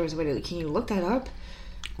 I wish I was a way to. Can you look that up?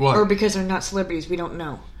 What? Or because they're not celebrities, we don't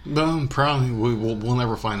know. No, probably we'll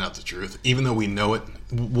never find out the truth. Even though we know it,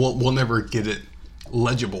 we'll never get it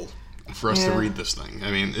legible for us to read this thing.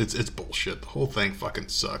 I mean, it's bullshit. The whole thing fucking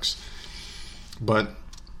sucks. But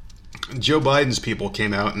Joe Biden's people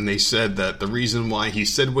came out and they said that the reason why he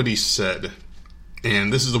said what he said,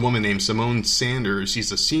 and this is a woman named Simone Sanders,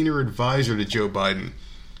 she's a senior advisor to Joe Biden.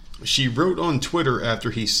 She wrote on Twitter after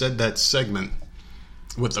he said that segment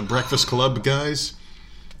with the Breakfast Club guys.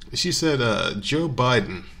 She said, Joe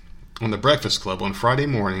Biden on the Breakfast Club on Friday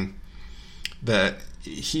morning that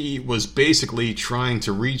he was basically trying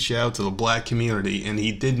to reach out to the black community and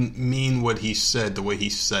he didn't mean what he said the way he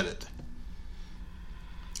said it.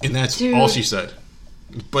 And that's all she said.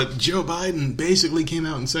 But Joe Biden basically came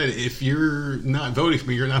out and said, if you're not voting for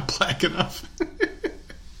me, you're not black enough.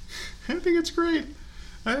 I think it's great.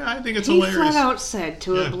 I think it's hilarious. He flat out said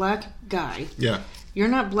to a black guy, you're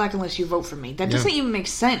not black unless you vote for me. That doesn't even make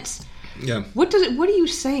sense. Yeah. What are you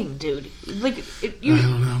saying, dude? Like, I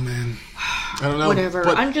don't know, man. I don't know. Whatever.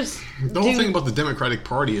 But I'm just... The whole thing about the Democratic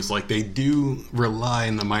Party is, like, they do rely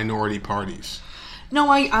on the minority parties. No,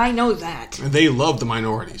 I know that. They love the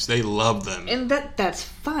minorities. They love them. And that's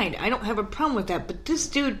fine. I don't have a problem with that. But this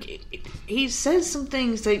dude, he says some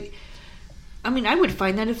things that... I mean, I would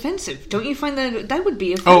find that offensive. Don't you find that would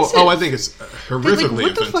be offensive? Oh, I think it's horrifically offensive.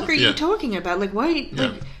 What the fuck are you talking about? Like, why?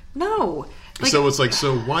 Like, no. Like, so it's like,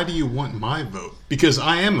 so why do you want my vote? Because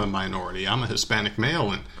I am a minority. I'm a Hispanic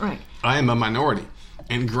male, and I am a minority.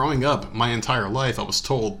 And growing up, my entire life, I was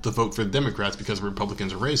told to vote for the Democrats because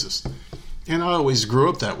Republicans are racist. And I always grew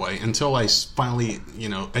up that way until I finally,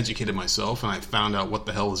 educated myself, and I found out what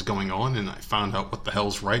the hell is going on, and I found out what the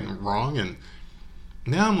hell's right and wrong, and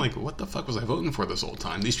now I'm like, what the fuck was I voting for this whole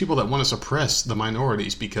time? These people that want to suppress the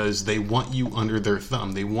minorities because they want you under their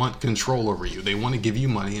thumb. They want control over you. They want to give you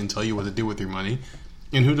money and tell you what to do with your money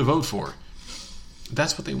and who to vote for.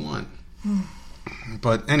 That's what they want.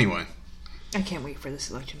 But anyway. I can't wait for this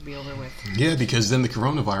election to be over with. Yeah, because then the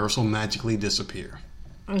coronavirus will magically disappear.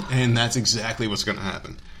 And that's exactly what's going to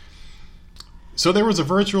happen. So there was a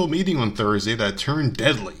virtual meeting on Thursday that turned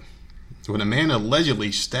deadly when a man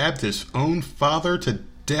allegedly stabbed his own father to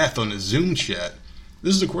death on a Zoom chat.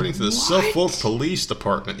 This is according to the Suffolk Police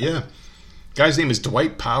Department. Yeah. Guy's name is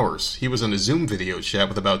Dwight Powers. He was on a Zoom video chat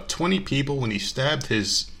with about 20 people when he was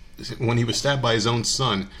stabbed by his own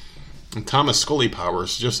son, Thomas Scully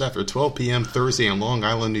Powers, just after 12 p.m. Thursday in Long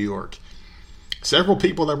Island, New York. Several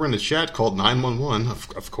people that were in the chat called 911,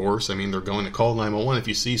 of course. I mean, they're going to call 911 if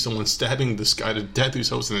you see someone stabbing this guy to death who's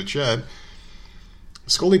hosting a chat.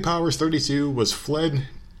 Scully Powers, 32, was fled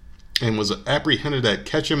and was apprehended at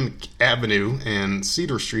Ketchum Avenue and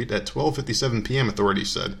Cedar Street at 12:57 p.m., authorities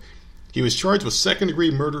said. He was charged with second-degree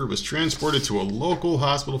murder, was transported to a local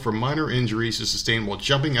hospital for minor injuries he sustained while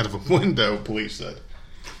jumping out of a window, police said.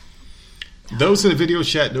 Those in the video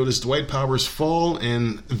chat noticed Dwight Powers fall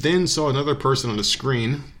and then saw another person on the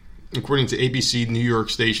screen, according to ABC New York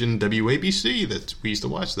station WABC, that we used to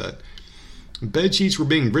watch that. Bed sheets were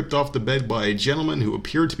being ripped off the bed by a gentleman who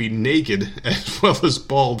appeared to be naked as well as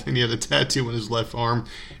bald, and he had a tattoo on his left arm.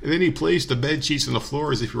 And then he placed the bed sheets on the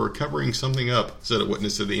floor as if he were covering something up, said a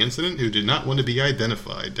witness to the incident who did not want to be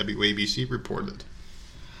identified, WABC reported.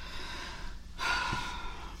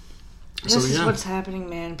 This is what's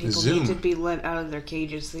happening, man. People need to be let out of their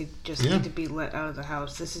cages. They just need to be let out of the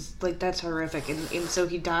house. This is, that's horrific. And so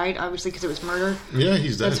he died, obviously, because it was murder. Yeah,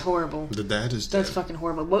 he's dead. That's horrible. The dad is dead. That's fucking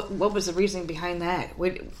horrible. What was the reasoning behind that?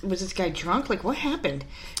 Was this guy drunk? What happened?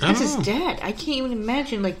 That's his dad. I can't even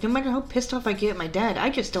imagine. No matter how pissed off I get at my dad,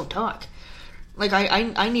 I just don't talk.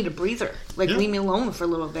 I need a breather. Leave me alone for a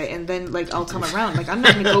little bit, and then, I'll come around. I'm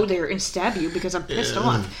not going to go there and stab you because I'm pissed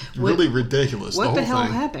off. Really ridiculous. What the hell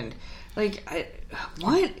happened? What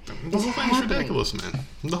the whole thing's ridiculous, man.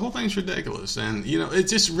 The whole thing's ridiculous. And, it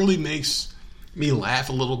just really makes me laugh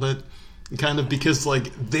a little bit, kind of, because,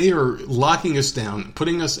 they are locking us down,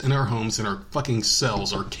 putting us in our homes, in our fucking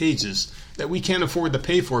cells, our cages, that we can't afford to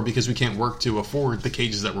pay for because we can't work to afford the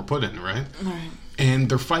cages that we're put in, right? Right. And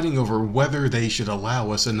they're fighting over whether they should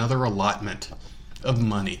allow us another allotment of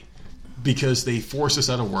money because they force us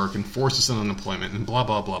out of work and force us on unemployment and blah,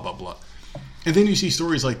 blah, blah, blah, blah. And then you see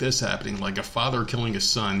stories like this happening, like a father killing his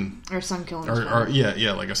son, or son killing his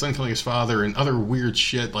father. Like a son killing his father, and other weird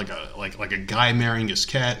shit, like a guy marrying his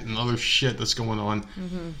cat, and other shit that's going on.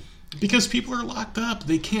 Mm-hmm. Because people are locked up,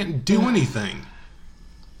 they can't do anything.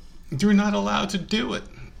 They're not allowed to do it.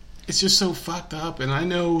 It's just so fucked up. And I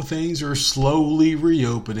know things are slowly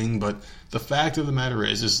reopening, but the fact of the matter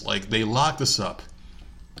is they locked us up.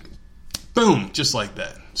 Boom, just like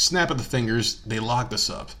that. Snap of the fingers, they locked us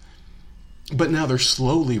up. But now they're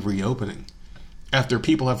slowly reopening after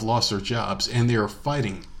people have lost their jobs, and they are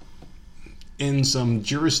fighting in some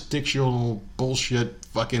jurisdictional bullshit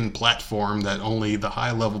fucking platform that only the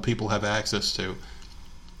high-level people have access to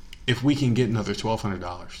if we can get another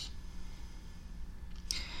 $1,200.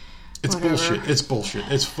 It's bullshit. It's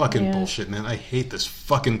bullshit. It's fucking bullshit, man. I hate this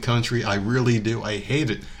fucking country. I really do. I hate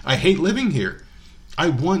it. I hate living here. I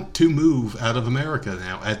want to move out of America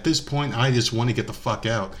now. At this point, I just want to get the fuck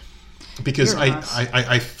out. Because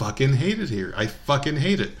I fucking hate it here. I fucking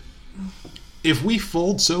hate it. If we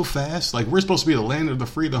fold so fast, we're supposed to be the land of the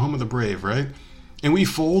free, the home of the brave, right? And we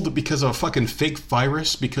fold because of a fucking fake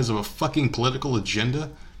virus, because of a fucking political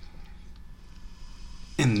agenda.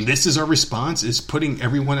 And this is our response, is putting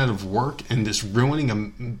everyone out of work and just ruining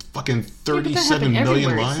a fucking 37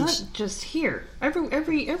 million lives. It's not just here.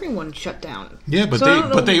 Everyone shut down. Yeah, but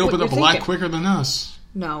they opened up a lot quicker than us.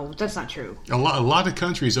 No, that's not true. A lot of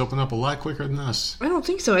countries open up a lot quicker than us. I don't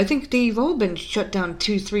think so. I think they've all been shut down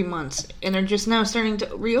 2-3 months, and they're just now starting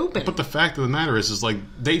to reopen. But the fact of the matter is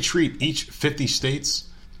they treat each 50 states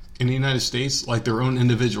in the United States like their own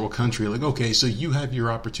individual country. Okay, so you have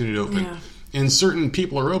your opportunity to open. Yeah. And certain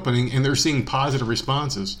people are opening, and they're seeing positive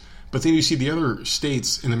responses. But then you see the other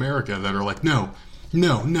states in America that are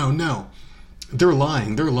no. They're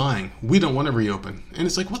lying. We don't want to reopen. And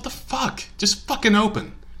it's what the fuck? Just fucking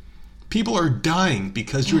open. People are dying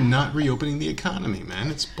because you're not reopening the economy,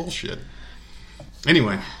 man. It's bullshit.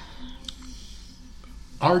 Anyway,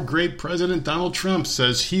 our great President Donald Trump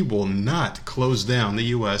says he will not close down the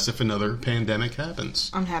U.S. if another pandemic happens.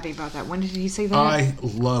 I'm happy about that. When did he say that? I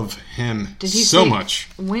love him so much.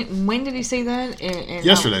 When did he say that?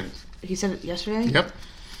 Yesterday. He said it yesterday? Yep.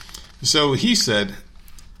 So he said,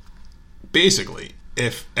 basically,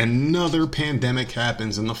 if another pandemic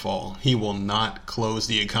happens in the fall, he will not close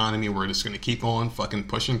the economy. We're just going to keep on fucking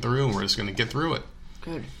pushing through, and we're just going to get through it.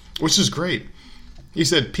 Good. Which is great. He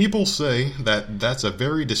said, people say that that's a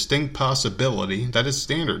very distinct possibility, that is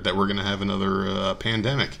standard, that we're going to have another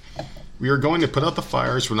pandemic. We are going to put out the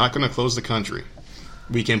fires. We're not going to close the country.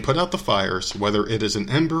 We can put out the fires. Whether it is an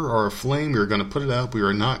ember or a flame, we are going to put it out. We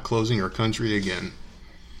are not closing our country again.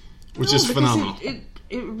 Which is phenomenal.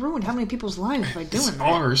 It ruined how many people's lives by doing that?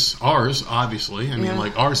 Ours, obviously. I mean,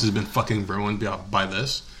 ours has been fucking ruined by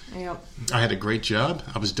this. Yep. I had a great job.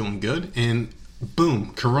 I was doing good. And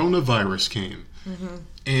boom, coronavirus came. Mm-hmm.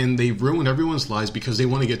 And they ruined everyone's lives because they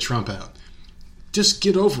want to get Trump out. Just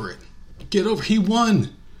get over it. He won.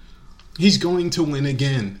 He's going to win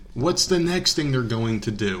again. What's the next thing they're going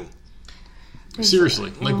to do? Seriously.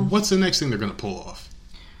 What's the next thing they're going to pull off?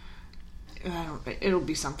 It'll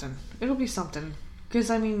be something. Because,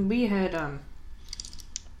 I mean, we had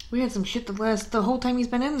some shit the whole time he's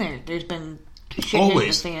been in there. There's been shit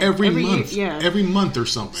always, in the fan. every month. Every month or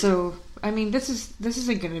something. So, I mean, this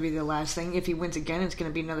isn't going to be the last thing. If he wins again, it's going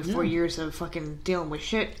to be another 4 years of fucking dealing with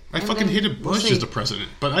shit. I fucking hated Bush as the president,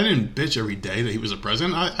 but I didn't bitch every day that he was a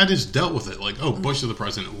president. I just dealt with it. Bush is the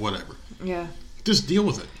president, whatever. Yeah. Just deal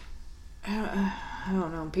with it. I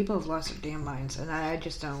don't know. People have lost their damn minds, and I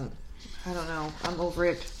just don't. I don't know. I'm over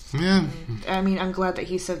it. Yeah. I mean, I'm glad that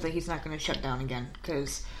he said that he's not going to shut down again,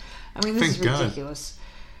 because, I mean, this is ridiculous.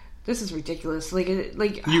 This is ridiculous. Like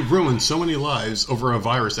you ruined so many lives over a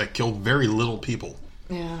virus that killed very little people.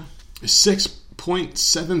 Yeah.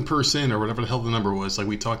 6.7% or whatever the hell the number was, like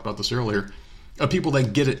we talked about this earlier, of people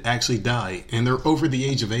that get it actually die, and they're over the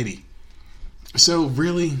age of 80. So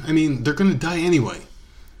really, I mean, they're going to die anyway.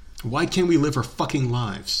 Why can't we live our fucking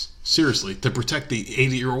lives? Seriously, to protect the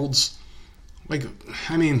 80-year-olds? Like,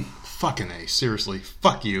 I mean, fucking A, seriously,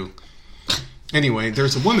 fuck you. Anyway,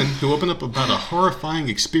 there's a woman who opened up about a horrifying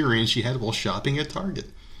experience she had while shopping at Target.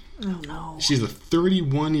 Oh, no. She's a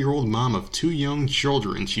 31-year-old mom of 2 young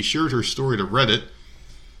children. She shared her story to Reddit,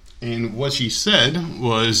 and what she said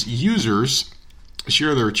was, users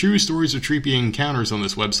share their true stories of creepy encounters on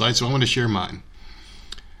this website, so I want to share mine.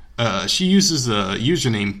 She uses the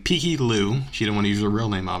username Peaky Lou. She didn't want to use her real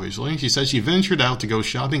name, obviously. She said she ventured out to go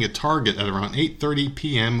shopping at Target at around 8:30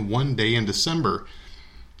 p.m. one day in December.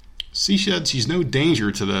 She said she's no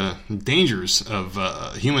danger to the dangers of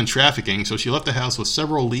human trafficking, so she left the house with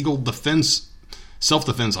several legal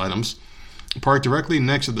self-defense items, parked directly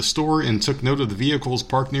next to the store, and took note of the vehicles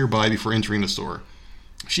parked nearby before entering the store.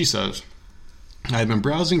 She says, I had been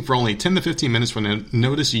browsing for only 10 to 15 minutes when I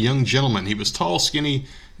noticed a young gentleman. He was tall, skinny,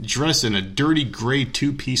 dressed in a dirty gray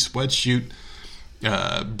two-piece sweatshirt,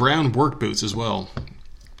 brown work boots as well.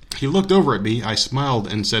 He looked over at me. I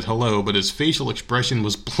smiled and said hello, but his facial expression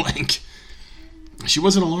was blank. She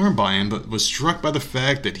wasn't alarmed by him, but was struck by the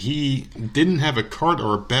fact that he didn't have a cart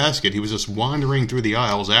or a basket. He was just wandering through the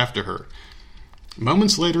aisles after her.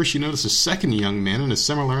 Moments later, she noticed a second young man in a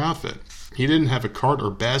similar outfit. He didn't have a cart or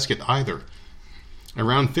basket either.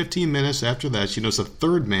 Around 15 minutes after that, she noticed a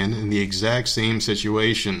third man in the exact same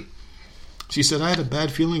situation. She said, I had a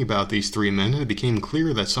bad feeling about these 3 men, and it became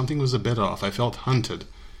clear that something was a bit off. I felt hunted.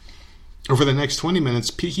 Over the next 20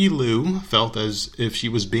 minutes, Peaky Lou felt as if she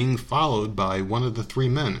was being followed by one of the 3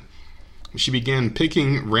 men. She began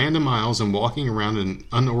picking random aisles and walking around in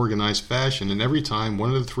unorganized fashion, and every time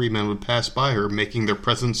one of the 3 men would pass by her, making their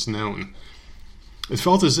presence known. It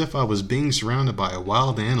felt as if I was being surrounded by a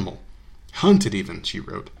wild animal. Hunted even, she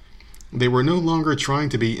wrote. They were no longer trying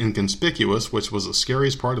to be inconspicuous, which was the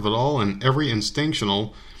scariest part of it all, and every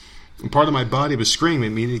instinctual part of my body was screaming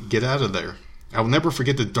at me to get out of there. I will never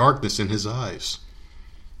forget the darkness in his eyes.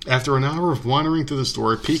 After an hour of wandering through the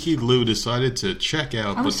store, Peaky Lou decided to check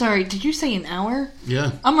out. I'm sorry, did you say an hour?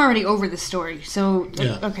 Yeah. I'm already over the story, so,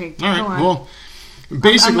 yeah. Okay, all right, go on. Well,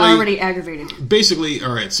 basically, I'm already aggravated. Basically,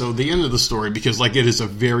 all right, so the end of the story, because, like, it is a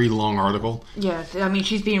very long article. Yeah, I mean,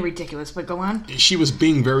 she's being ridiculous, but go on. She was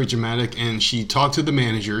being very dramatic, and she talked to the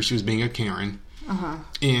manager. She was being a Karen. Uh-huh.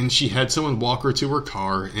 And she had someone walk her to her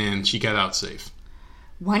car, and she got out safe.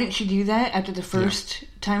 Why didn't she do that after the first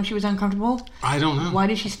time she was uncomfortable? I don't know. Why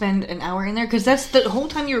did she spend an hour in there? Because that's the whole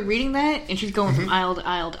time you were reading that, and she's going from aisle to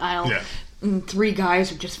aisle to aisle, and 3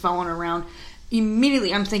 guys are just following her around.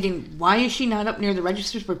 Immediately, I'm thinking, why is she not up near the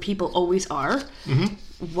registers where people always are? Mm-hmm.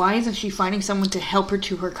 Why isn't she finding someone to help her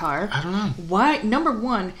to her car? I don't know. Why? Number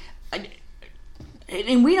one,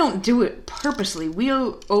 and we don't do it purposely. We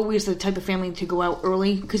are always the type of family to go out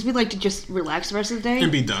early because we like to just relax the rest of the day and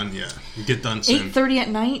be done. Yeah, get done soon. 8:30 at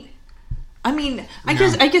night. I mean, I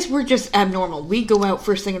guess we're just abnormal. We go out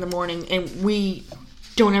first thing in the morning and we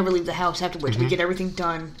don't ever leave the house afterwards. We get everything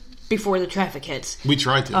done before the traffic hits. We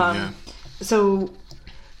try to. Yeah. So,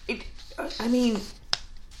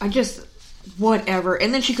 whatever.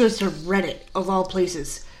 And then she goes to Reddit, of all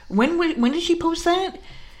places. When did she post that?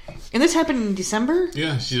 And this happened in December?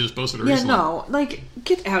 Yeah, she just posted it recently. Yeah, no. Like,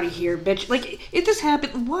 get out of here, bitch. Like, if this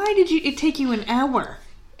happened, why did it take you an hour?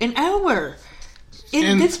 An hour?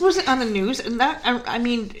 This wasn't on the news. And that, I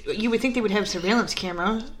mean, you would think they would have surveillance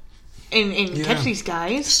camera and catch these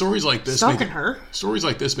guys. Stories like this stalking her. Stories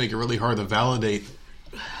like this make it really hard to validate.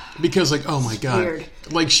 Because, like, oh my God. Weird.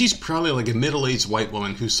 Like, she's probably like a middle-aged white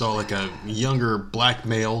woman who saw like a younger black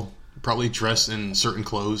male, probably dressed in certain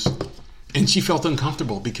clothes. And she felt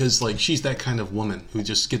uncomfortable because, like, she's that kind of woman who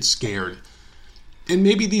just gets scared. And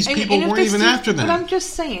maybe these people weren't even after them. But I'm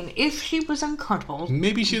just saying, if she was uncomfortable,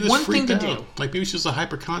 maybe she just freaked out. Like, maybe she's a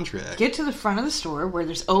hypochondriac. Get to the front of the store where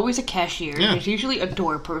there's always a cashier. Yeah. There's usually a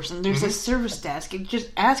door person. There's a service desk. And just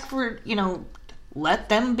ask for, let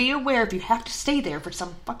them be aware if you have to stay there for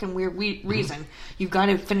some fucking weird reason. You've got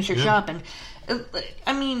to finish your shopping.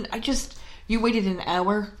 I mean, you waited an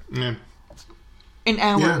hour. Yeah. An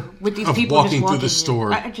hour with these people walking just walking through the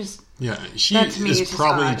store. She is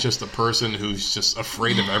probably just a person who's just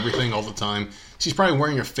afraid of everything all the time. She's probably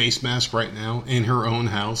wearing a face mask right now in her own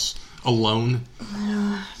house, alone.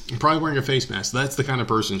 Probably wearing a face mask. That's the kind of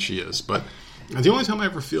person she is. But the only time I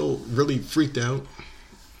ever feel really freaked out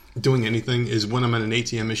doing anything is when I'm at an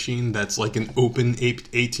ATM machine that's like an open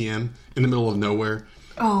ATM in the middle of nowhere.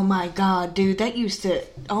 Oh my god, dude, that used to...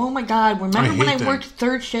 Oh my god, remember when I worked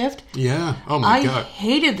third shift? Yeah, oh my god. I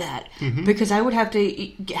hated that, because I would have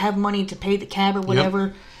to have money to pay the cab or whatever.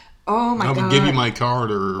 Yep. Oh my god. I would give you my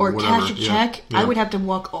card or whatever. Cash a check. Yeah. I would have to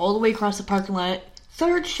walk all the way across the parking lot.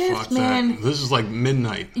 Third shift, fuck man. That. This is like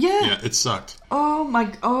midnight. Yeah. Yeah, it sucked. Oh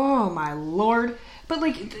my lord. But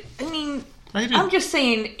like, I mean, I'm just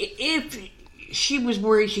saying, if she was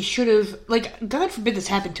worried, she should have, like, God forbid this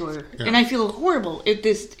happened to her. Yeah. And I feel horrible if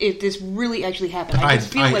this really actually happened. I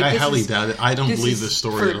highly doubt it. I don't believe this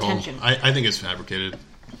story at all. I think it's fabricated.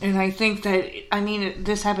 And I think that, I mean,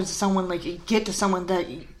 this happens to someone, like, get to someone that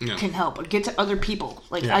can help, or get to other people.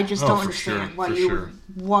 Like, I just don't understand why you're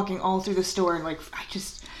walking all through the store, and, like,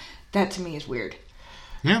 that to me is weird.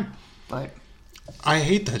 Yeah. But I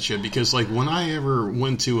hate that shit, because, like, when I ever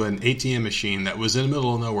went to an ATM machine that was in the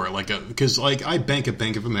middle of nowhere, because I bank at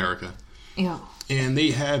Bank of America. Yeah. And they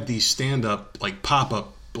have these stand-up, like,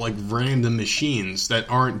 pop-up, like, random machines that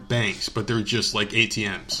aren't banks, but they're just, like,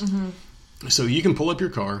 ATMs. Mm-hmm. So you can pull up your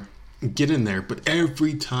car, get in there, but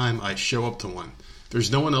every time I show up to one,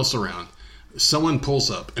 there's no one else around. Someone pulls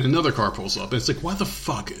up, and another car pulls up. And it's like, why the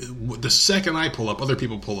fuck? The second I pull up, other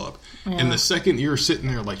people pull up. Yeah. And the second you're sitting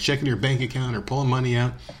there, like, checking your bank account or pulling money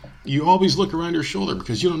out, you always look around your shoulder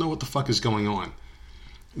because you don't know what the fuck is going on.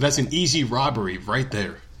 That's an easy robbery right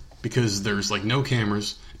there, because there's, like, no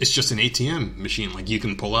cameras. It's just an ATM machine. Like, you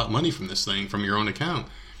can pull out money from this thing from your own account.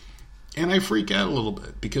 And I freak out a little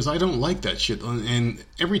bit because I don't like that shit. And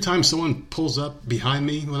every time someone pulls up behind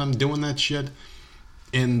me when I'm doing that shit,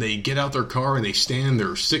 and they get out their car and they stand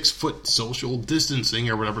their 6 foot social distancing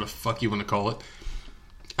or whatever the fuck you want to call it,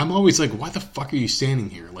 I'm always like, why the fuck are you standing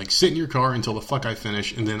here? Like, sit in your car until the fuck I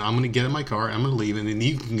finish, and then I'm going to get in my car, I'm going to leave, and then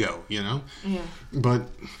you can go, you know? Yeah. But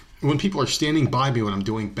when people are standing by me when I'm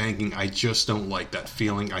doing banking, I just don't like that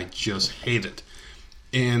feeling. I just hate it.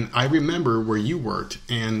 And I remember where you worked,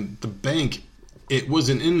 and the bank, it was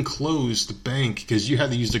an enclosed bank because you had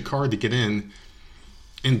to use the card to get in.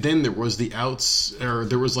 And then there was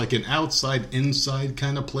there was like an outside inside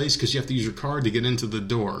kind of place because you have to use your card to get into the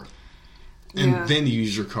door. And then you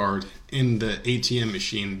use your card in the ATM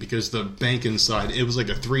machine because the bank inside, it was like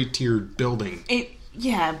a 3-tiered building.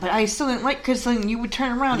 Yeah, but I still didn't like, because then you would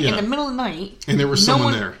turn around in the middle of the night. And there was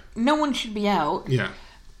someone there. No one should be out. Yeah.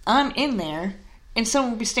 I'm in there. And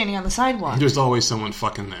someone would be standing on the sidewalk. There's always someone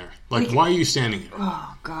fucking there. Like, why are you standing here?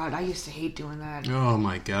 Oh, God, I used to hate doing that. Oh,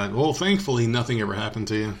 my God. Well, thankfully, nothing ever happened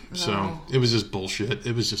to you. No. So, it was just bullshit.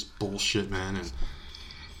 It was just bullshit, man.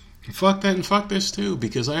 And fuck that and fuck this, too,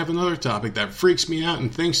 because I have another topic that freaks me out,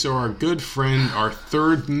 and thanks to our good friend, our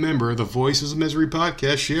third member of the Voices of Misery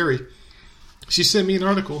podcast, Sherry. She sent me an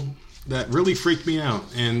article that really freaked me out.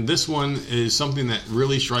 And this one is something that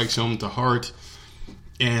really strikes home to heart.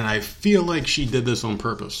 And I feel like she did this on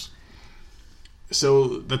purpose.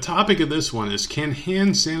 So the topic of this one is, can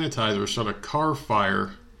hand sanitizer start a car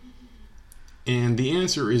fire? And the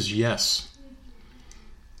answer is yes.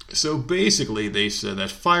 So basically they said that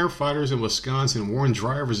firefighters in Wisconsin warned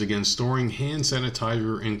drivers against storing hand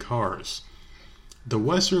sanitizer in cars. The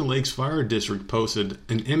Western Lakes Fire District posted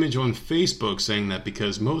an image on Facebook saying that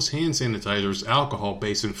because most hand sanitizer is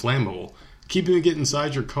alcohol-based and flammable, keeping it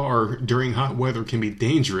inside your car during hot weather can be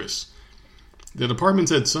dangerous. The department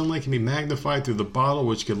said sunlight can be magnified through the bottle,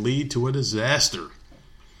 which could lead to a disaster.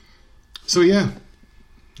 So yeah,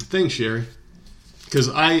 thanks, Sherry. Because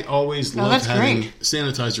I always love having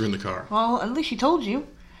sanitizer in the car. Well, at least she told you.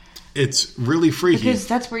 It's really freaky. Because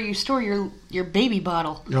that's where you store your baby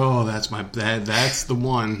bottle. Oh, that's the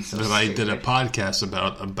one so that I did a podcast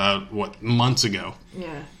about what, months ago.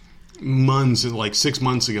 Yeah. Months, like 6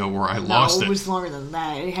 months ago, where I lost it. No, it was longer than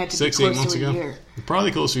that. It had to be close to a year.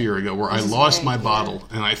 Probably close to a year ago, where I lost my bottle,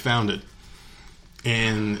 and I found it.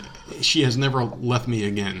 And she has never left me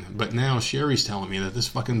again. But now Sherry's telling me that this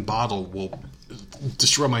fucking bottle will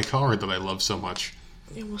destroy my car that I love so much.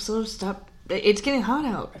 Yeah, well, so stop. It's getting hot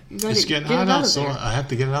out. It's getting hot out, so I have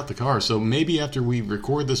to get it out the car. So maybe after we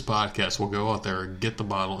record this podcast, we'll go out there, get the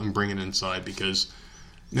bottle, and bring it inside, because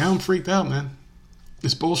now I'm freaked out, man.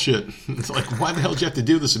 It's bullshit. It's like, why the hell did you have to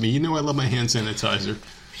do this to me? You know I love my hand sanitizer.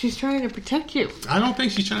 She's trying to protect you. I don't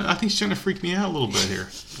think she's trying. I think she's trying to freak me out a little bit here.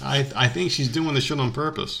 I think she's doing this shit on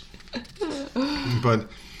purpose. But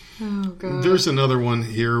there's another one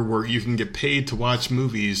here where you can get paid to watch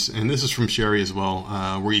movies, and this is from Sherry as well,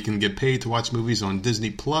 where you can get paid to watch movies on Disney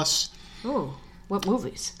Plus. Oh, what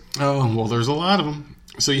movies? Oh, well, there's a lot of them.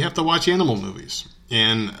 So you have to watch animal movies.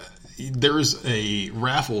 And there is a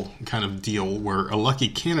raffle kind of deal where a lucky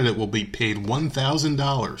candidate will be paid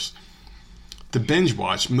 $1,000 to binge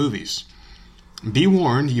watch movies. Be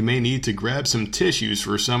warned, you may need to grab some tissues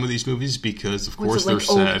for some of these movies because, of course, they're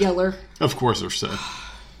sad. Old Yeller? Of course, they're sad.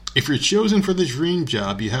 If you're chosen for the dream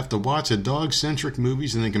job, you have to watch a dog-centric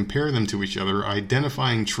movies and then compare them to each other,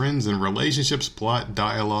 identifying trends in relationships, plot,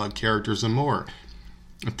 dialogue, characters, and more.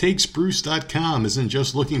 TakeSpruce.com isn't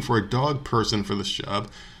just looking for a dog person for this job.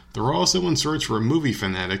 They're also in search for a movie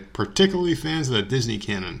fanatic, particularly fans of the Disney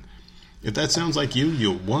canon. If that sounds like you,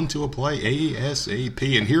 you'll want to apply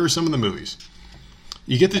ASAP. And here are some of the movies.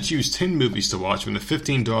 You get to choose 10 movies to watch from the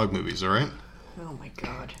 15 dog movies, alright? Oh my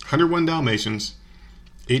god. 101 Dalmatians,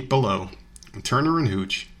 8 Below, Turner and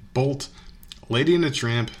Hooch, Bolt, Lady and the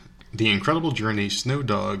Tramp, The Incredible Journey, Snow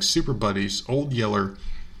Dogs, Super Buddies, Old Yeller,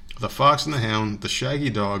 The Fox and the Hound, The Shaggy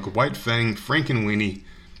Dog, White Fang, Frankenweenie,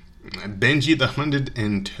 Benji the Hunted,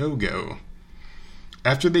 and Togo.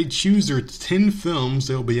 After they choose their 10 films,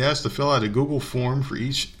 they will be asked to fill out a Google form for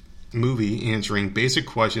each movie answering basic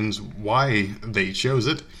questions, why they chose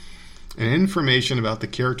it, and information about the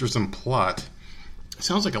characters and plot.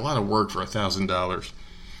 Sounds like a lot of work for $1,000.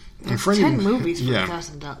 And for 10 movies for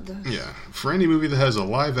 $1,000. Yeah. For any movie that has a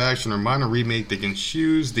live action or minor remake, they can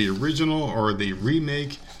choose the original or the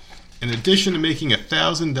remake. In addition to making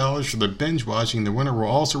 $1,000 for the binge watching, the winner will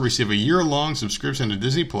also receive a year-long subscription to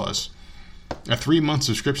Disney Plus, a 3-month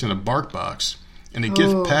subscription to BarkBox, and a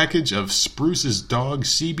gift package of Spruce's dog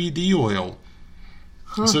CBD oil.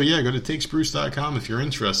 So yeah, go to TakeSpruce.com if you're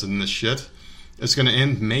interested in this shit. It's going to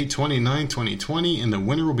end May 29, 2020, and the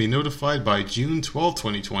winner will be notified by June 12,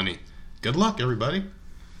 2020. Good luck, everybody.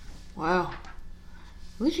 Wow.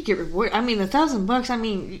 At least you get rewarded. I mean, $1,000, I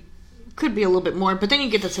mean, could be a little bit more, but then you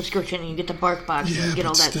get the subscription and you get the BarkBox and you get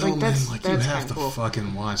all that. Still, that's you have to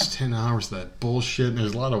fucking watch 10 hours of that bullshit, and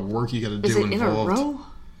there's a lot of work you got to do involved. Is it in a row?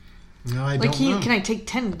 No, I don't know. Can I take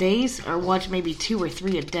 10 days or watch maybe 2 or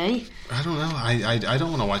 3 a day? I don't know. I don't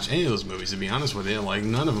want to watch any of those movies, to be honest with you. Like,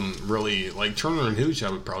 none of them really... Like, Turner and Hooch I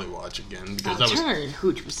would probably watch again. Because Turner and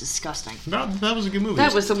Hooch was disgusting. That was a good movie.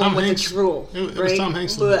 That was the one with the drool. It was Tom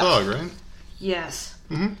Hanks and the dog, right? Yes.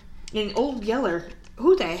 Mm-hmm. And Old Yeller,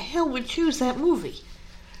 who the hell would choose that movie?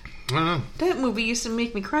 I don't know. That movie used to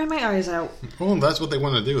make me cry my eyes out. Well, that's what they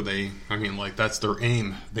want to do. That's their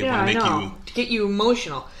aim. They want to make you... To get you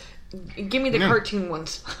emotional. Give me the cartoon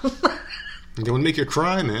ones. They want to make you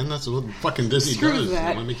cry, man. That's what fucking Disney does. They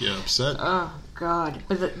want to make you upset. Oh, God.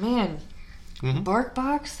 But, man,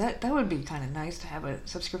 BarkBox, that would be kind of nice to have a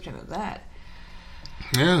subscription to that.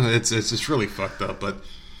 Yeah, it's really fucked up. But,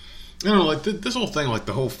 I don't know, like, this whole thing, like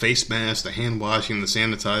the whole face mask, the hand washing, the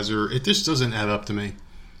sanitizer, it just doesn't add up to me.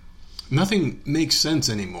 Nothing makes sense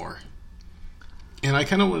anymore. And I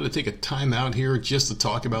kind of wanted to take a time out here just to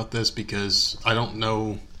talk about this because I don't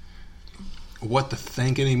know what to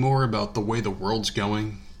think anymore about the way the world's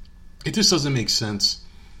going. It just doesn't make sense.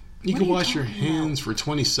 You can wash your hands for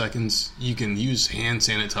 20 seconds. You can use hand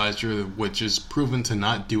sanitizer, which is proven to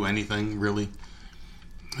not do anything, really.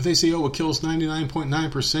 They say, it kills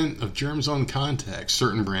 99.9% of germs on contact,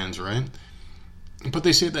 certain brands, right? But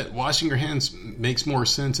they say that washing your hands makes more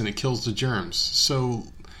sense and it kills the germs. So,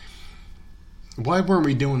 why weren't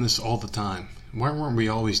we doing this all the time? Why weren't we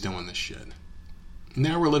always doing this shit?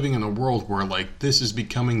 Now we're living in a world where, like, this is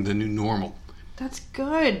becoming the new normal. That's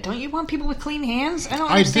good. Don't you want people with clean hands? I don't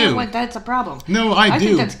understand why that's a problem. No, I do.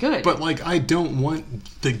 think that's good. But, like, I don't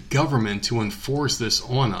want the government to enforce this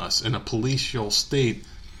on us in a policial state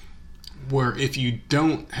where if you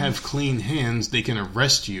don't have clean hands, they can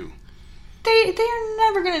arrest you. They're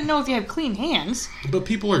never going to know if you have clean hands. But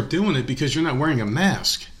people are doing it because you're not wearing a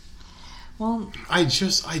mask. Well, I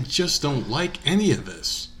just don't like any of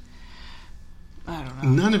this. I don't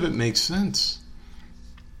know. None of it makes sense.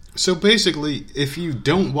 So basically, if you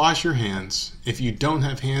don't wash your hands, if you don't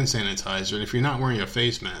have hand sanitizer, and if you're not wearing a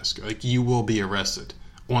face mask, like, you will be arrested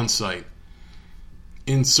on site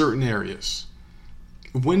in certain areas.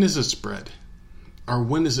 When does it spread? Or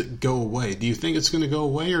when does it go away? Do you think it's going to go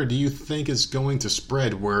away, or do you think it's going to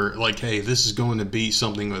spread where, like, hey, this is going to be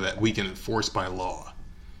something that we can enforce by law?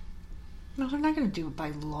 No, they're not going to do it by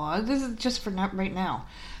law. This is just for not right now.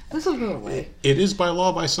 This will go away. It is by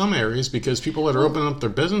law by some areas because people that are opening up their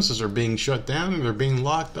businesses are being shut down and they're being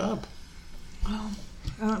locked up. Well,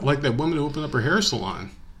 like that woman who opened up her hair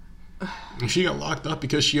salon. And she got locked up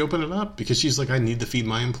because she opened it up because she's like, I need to feed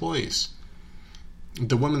my employees.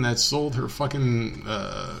 The woman that sold her fucking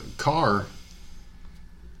car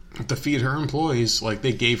to feed her employees, like,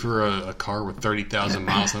 they gave her a car with 30,000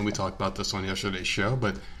 miles. And we talked about this on yesterday's show,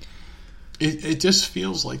 but It just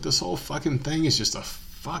feels like this whole fucking thing is just a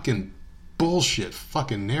fucking bullshit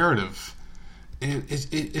fucking narrative. And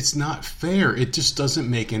it's not fair. It just doesn't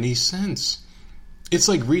make any sense. It's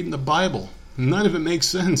like reading the Bible. None of it makes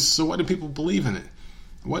sense. So why do people believe in it?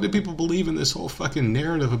 Why do people believe in this whole fucking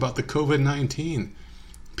narrative about the COVID-19?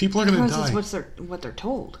 People are going to die. Because it's what they're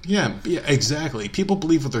told. Yeah, exactly. People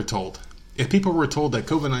believe what they're told. If people were told that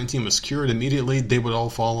COVID-19 was cured immediately, they would all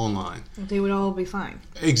fall in line. They would all be fine.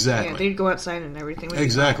 Exactly. Yeah, they'd go outside and everything would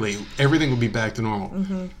exactly. be fine. Everything would be back to normal.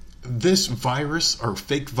 Mm-hmm. This virus, or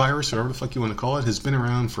fake virus, whatever the fuck you want to call it, has been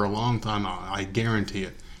around for a long time. I guarantee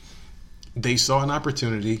it. They saw an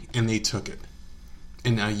opportunity, and they took it.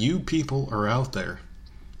 And now you people are out there.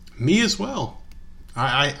 Me as well.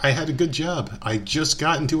 I had a good job. I just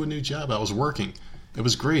got into a new job. I was working. It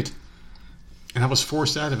was great. And I was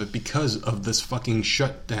forced out of it because of this fucking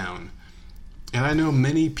shutdown. And I know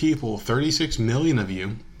many people, 36 million of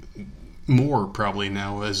you, more probably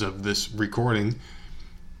now as of this recording,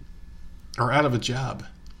 are out of a job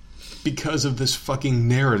because of this fucking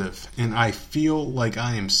narrative. And I feel like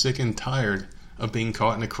I am sick and tired of being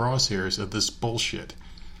caught in the crosshairs of this bullshit.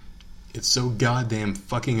 It's so goddamn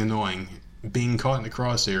fucking annoying being caught in the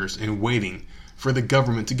crosshairs and waiting for the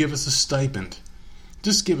government to give us a stipend.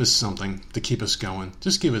 Just give us something to keep us going.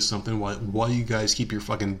 Just give us something while you guys keep your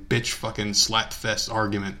fucking bitch fucking slapfest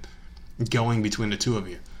argument going between the two of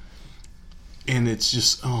you. And it's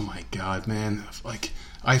just, oh my god, man. Like,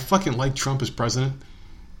 I fucking like Trump as president,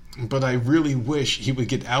 but I really wish he would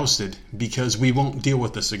get ousted because we won't deal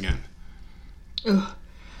with this again. Ugh.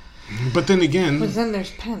 But then again... But then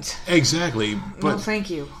there's Pence. Exactly. But, no, thank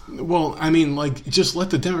you. Well, I mean, like, just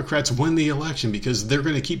let the Democrats win the election because they're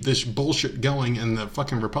going to keep this bullshit going and the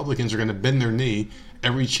fucking Republicans are going to bend their knee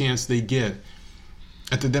every chance they get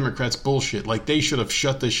at the Democrats' bullshit. Like, they should have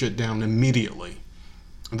shut this shit down immediately.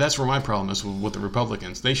 That's where my problem is with the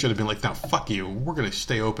Republicans. They should have been like, no, fuck you. We're going to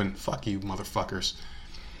stay open. Fuck you, motherfuckers.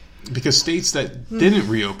 Because states that didn't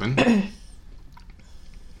reopen...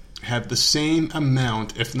 have the same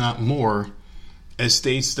amount, if not more, as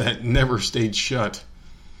states that never stayed shut.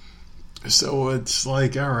 So it's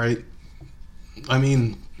like, all right. I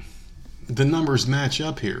mean, the numbers match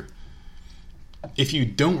up here. If you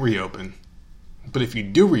don't reopen, but if you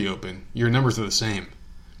do reopen, your numbers are the same.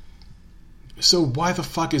 So why the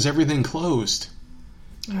fuck is everything closed?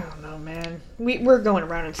 I don't know, man. We're going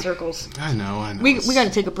around in circles. I know. We got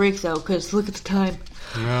to take a break, though, because look at the time.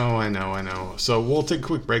 No, I know. So we'll take a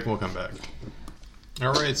quick break and we'll come back.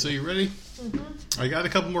 All right, so you ready? Mm-hmm. I got a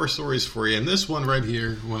couple more stories for you. And this one right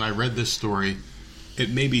here, when I read this story,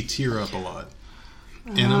 it made me tear up a lot.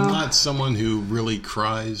 And I'm not someone who really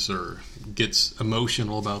cries or gets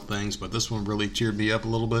emotional about things, but this one really cheered me up a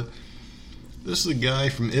little bit. This is a guy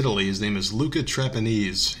from Italy. His name is Luca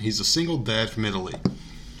Trapanese. He's a single dad from Italy.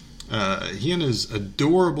 He and his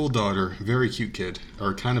adorable daughter, very cute kid,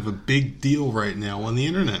 are kind of a big deal right now on the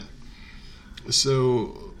internet.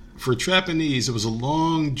 So, for Trapanese, it was a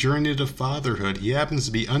long journey to fatherhood. He happens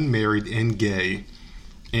to be unmarried and gay.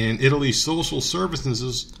 And Italy's social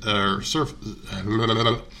services were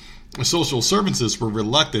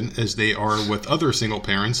reluctant, as they are with other single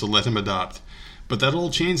parents, to let him adopt. But that all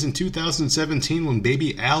changed in 2017 when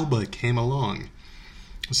baby Alba came along.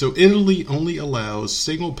 So Italy only allows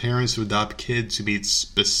single parents to adopt kids who meet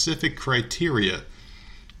specific criteria.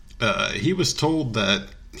 He was told that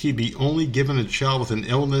he'd be only given a child with an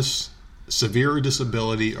illness, severe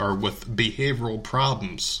disability, or with behavioral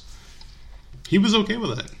problems. He was okay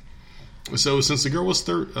with that. So since the girl was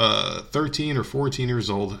 13 or 14 years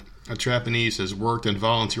old, Trapanese has worked and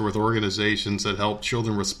volunteered with organizations that help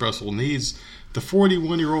children with special needs. The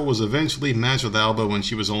 41-year-old was eventually matched with Alba when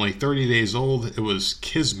she was only 30 days old. It was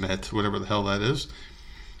Kismet, whatever the hell that is.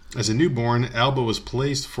 As a newborn, Alba was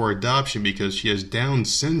placed for adoption because she has Down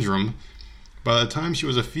syndrome. By the time she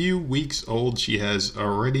was a few weeks old, she has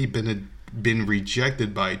already been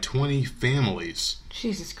rejected by 20 families.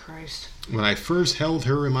 Jesus Christ. When I first held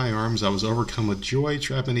her in my arms, I was overcome with joy,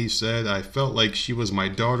 Trapanese said. I felt like she was my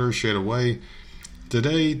daughter straight away.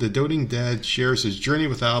 Today, the doting dad shares his journey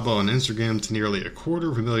with Alba on Instagram to nearly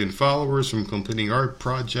 250,000 followers, from completing art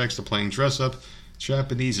projects to playing dress-up.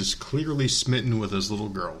 Trapanese is clearly smitten with his little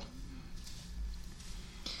girl.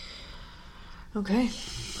 Okay.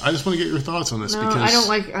 I just want to get your thoughts on this because I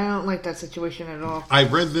don't like that situation at all. I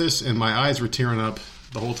read this and my eyes were tearing up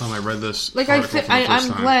the whole time I read this. Like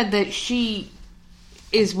I'm glad that she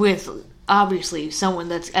is with obviously someone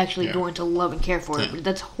that's actually going to love and care for her. But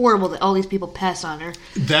that's horrible that all these people pass on her.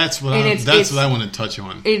 That's what I want to touch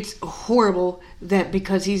on. It's horrible that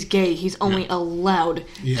because he's gay, he's only allowed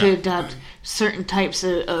to adopt certain types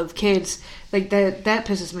of kids. Like, that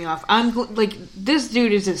pisses me off. This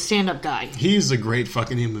dude is a stand-up guy. He's a great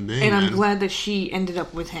fucking human being, and I'm glad that she ended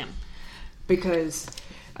up with him. Because,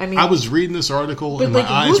 I mean... I was reading this article, and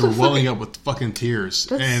my eyes were welling up with fucking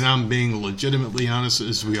tears. And I'm being legitimately honest,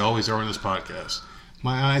 as we always are on this podcast.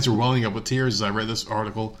 My eyes were welling up with tears as I read this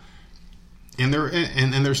article. And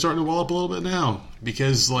they're starting to well up a little bit now.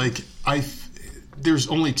 Because, like, there's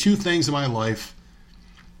only two things in my life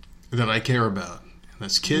that I care about.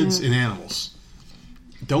 That's kids and animals.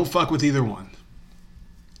 Don't fuck with either one.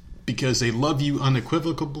 Because they love you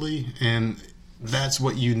unequivocally, and that's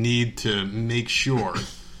what you need to make sure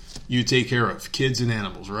you take care of. Kids and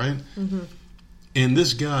animals, right? Mm-hmm. And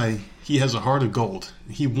this guy, he has a heart of gold.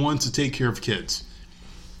 He wants to take care of kids.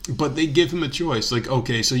 But they give him a choice. Like,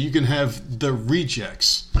 okay, so you can have the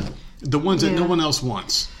rejects. The ones that no one else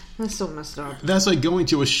wants. That's so messed up. That's like going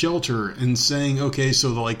to a shelter and saying, okay, so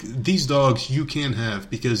like these dogs you can't have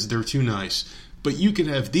because they're too nice, but you can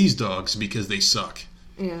have these dogs because they suck.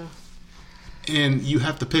 Yeah. And you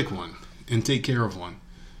have to pick one and take care of one.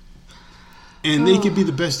 And they could be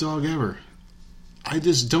the best dog ever. I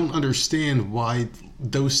just don't understand why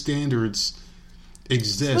those standards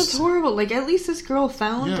exist. That's horrible. Like, at least this girl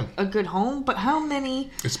found a good home, but how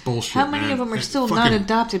many... It's bullshit, How many of them are still not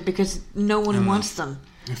adopted because no one wants them?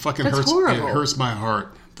 It fucking hurts. Horrible. It hurts my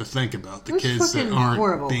heart to think about the kids that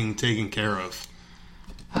aren't being taken care of.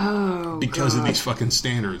 Because of these fucking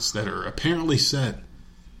standards that are apparently set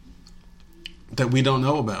that we don't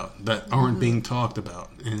know about, that aren't being talked about.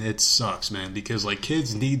 And it sucks, man, because like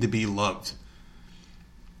kids need to be loved.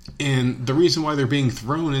 And the reason why they're being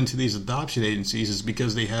thrown into these adoption agencies is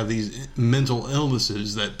because they have these mental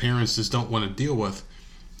illnesses that parents just don't want to deal with.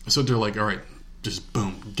 So they're like, all right, just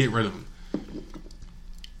boom, get rid of them.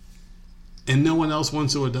 And no one else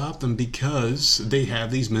wants to adopt them because they have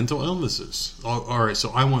these mental illnesses. All right, so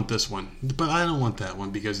I want this one, but I don't want that one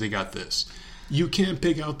because they got this. You can't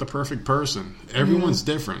pick out the perfect person. Everyone's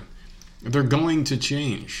different. They're going to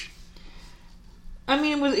change. I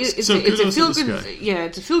mean, it's a feel-good. Yeah,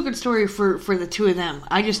 it's a feel-good story for the two of them.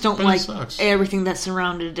 I just don't like everything that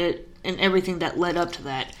surrounded it and everything that led up to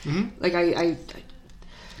that. Mm-hmm. Like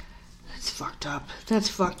That's fucked up. That's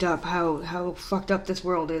fucked up. How fucked up this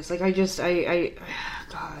world is. Like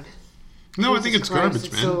God. No, I think it's garbage,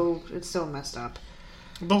 man. It's so messed up.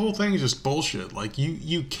 The whole thing is just bullshit. Like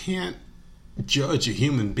you can't judge a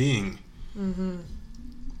human being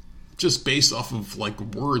just based off of like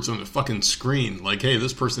words on a fucking screen. Like, hey,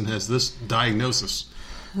 this person has this diagnosis.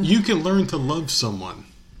 You can learn to love someone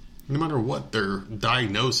no matter what their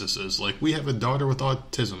diagnosis is. Like, we have a daughter with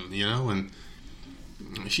autism, and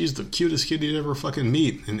she's the cutest kid you'd ever fucking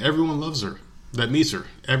meet, and everyone loves her that meets her.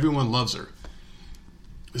 Everyone loves her.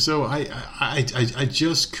 So I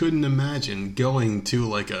just couldn't imagine going to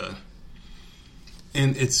like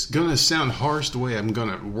and it's gonna sound harsh the way I'm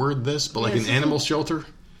gonna word this, but like an animal shelter.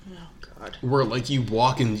 Oh God. Where like you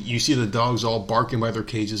walk and you see the dogs all barking by their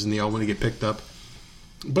cages and they all want to get picked up.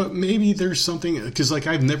 But maybe there's something, because like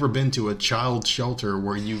I've never been to a child shelter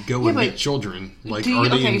where you go and meet children. Like, are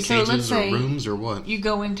they in cages or rooms or what? You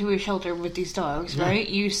go into a shelter with these dogs, right?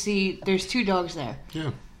 You see, there's two dogs there.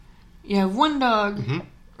 Yeah. You have one dog,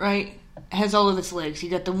 right, has all of its legs.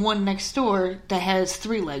 You got the one next door that has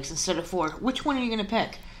 3 legs instead of 4. Which one are you going to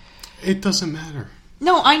pick? It doesn't matter.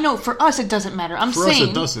 No, I know. For us, it doesn't matter. I'm saying... For us,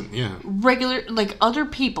 it doesn't, yeah. Regular, like, other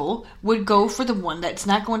people would go for the one that's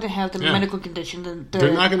not going to have the medical condition.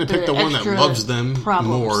 They're not going to pick the one that loves them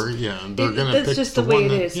more. Yeah, they're going to pick that's just the way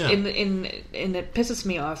it is. Yeah. And it pisses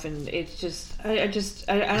me off, and it's just... I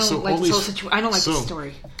don't like this whole situation. I don't like this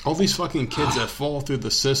story. All these fucking kids that fall through the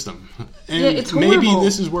system. And it's horrible. Maybe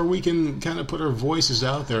this is where we can kind of put our voices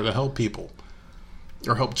out there to help people.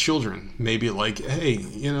 Or help children. Maybe like, hey,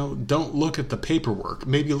 don't look at the paperwork.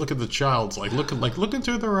 Maybe look at the child's. Look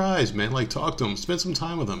into their eyes, man. Like, talk to them. Spend some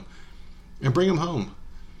time with them. And bring them home.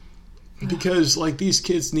 Because, like, these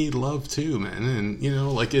kids need love too, man. And,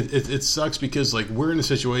 it sucks because, like, we're in a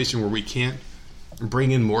situation where we can't bring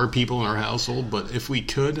in more people in our household. But if we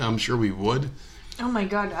could, I'm sure we would. Oh, my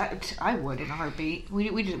God. I would in a heartbeat.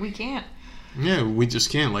 We can't. Yeah, we just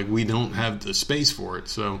can't. Like, we don't have the space for it.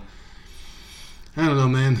 So... I don't know,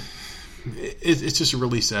 man. It's just a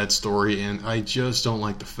really sad story, and I just don't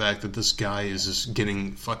like the fact that this guy is just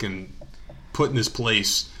getting fucking put in his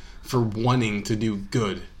place for wanting to do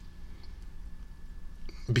good.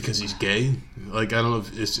 Because he's gay? Like, I don't know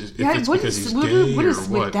if it's because he's gay or what. What is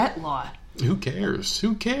with that law? Who cares?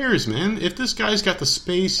 Who cares, man? If this guy's got the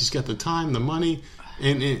space, he's got the time, the money,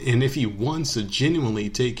 and if he wants to genuinely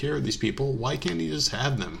take care of these people, why can't he just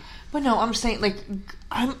have them? But no, I'm saying, like,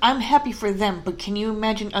 I'm happy for them, but can you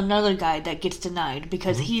imagine another guy that gets denied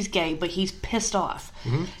because he's gay, but he's pissed off?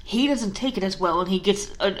 He doesn't take it as well, and he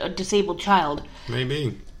gets a disabled child.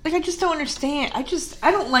 Maybe. Like, I just don't understand.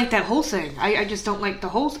 I don't like that whole thing. I just don't like the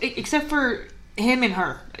whole... Except for him and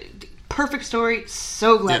her. Perfect story.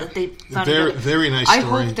 So glad that they found it. Very nice story.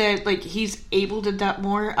 I hope that, like, he's able to adopt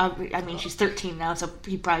more. I mean, she's 13 now, so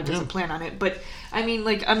he probably doesn't plan on it. But, I mean,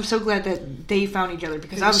 like, I'm so glad that they found each other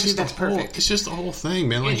because obviously that's perfect. It's just the whole thing,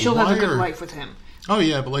 man. Like, and she'll have a good life with him. Oh,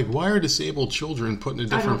 yeah, but, like, why are disabled children put in a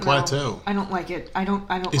different plateau? I don't like it. I don't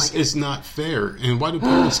like it. It's not fair. And why do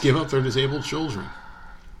parents give up their disabled children?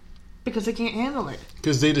 Because they can't handle it.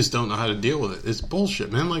 Because they just don't know how to deal with it. It's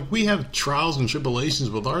bullshit, man. Like, we have trials and tribulations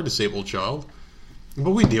with our disabled child, but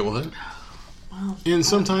we deal with it. Wow. And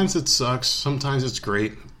sometimes it sucks. Sometimes it's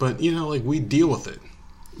great. But, you know, like, we deal with it.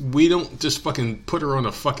 We don't just fucking put her on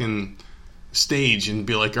a fucking stage and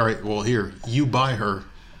be like, all right, well, here, you buy her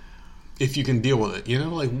if you can deal with it. You know,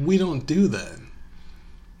 like, we don't do that.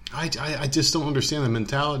 I just don't understand the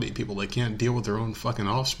mentality of people. They can't deal with their own fucking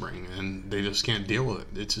offspring, and they just can't deal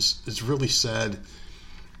with it. It's really sad.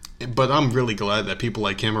 But I'm really glad that people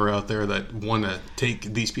like him are out there that want to take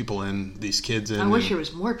these people in, these kids in. I wish there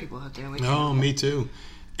was more people out there like him. Me too.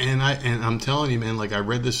 And I'm telling you, man, like, I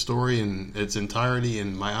read this story in its entirety,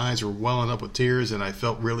 and my eyes were welling up with tears, and I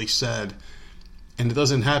felt really sad. And it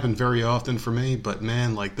doesn't happen very often for me, but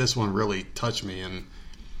man, like, this one really touched me, and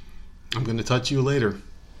I'm going to touch you later.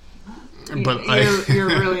 But you're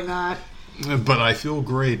really not. But I feel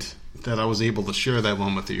great that I was able to share that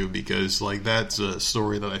one with you because, like, that's a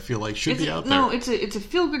story that I feel like should be out there. No, it's a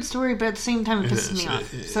feel good story, but at the same time, it pisses me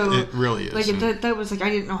off. So it really is. Like that was like I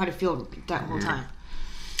didn't know how to feel that whole time.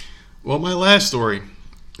 Well, my last story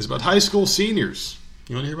is about high school seniors.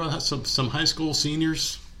 You want to hear about some high school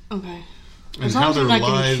seniors? Okay. And how their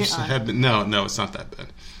lives have been. No, it's not that bad.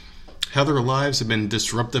 How their lives have been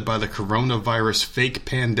disrupted by the coronavirus fake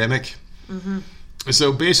pandemic. Mm-hmm.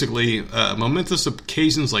 So basically, momentous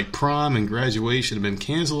occasions like prom and graduation have been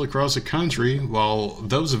canceled across the country. While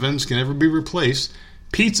those events can never be replaced,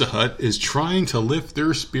 Pizza Hut is trying to lift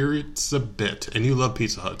their spirits a bit. And you love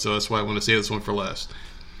Pizza Hut, so that's why I want to say this one for last.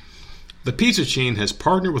 The pizza chain has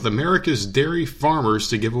partnered with America's dairy farmers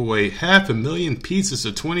to give away 500,000 pizzas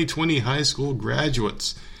to 2020 high school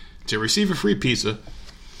graduates. To receive a free pizza,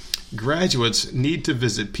 graduates need to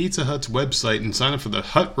visit Pizza Hut's website and sign up for the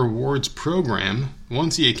Hut Rewards program.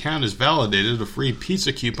 Once the account is validated, a free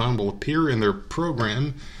pizza coupon will appear in their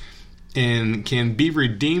program and can be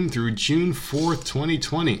redeemed through June 4th,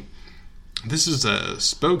 2020. This is a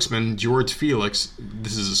spokesman, George Felix.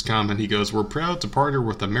 This is his comment. He goes, "We're proud to partner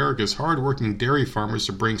with America's hardworking dairy farmers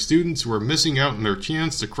to bring students who are missing out on their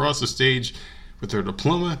chance to cross the stage with their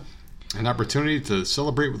diploma an opportunity to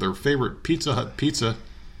celebrate with their favorite Pizza Hut pizza."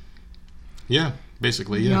 Yeah,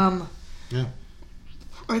 basically, yeah. Yum. Yeah.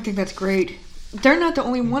 I think that's great. They're not the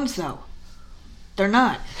only ones, though. They're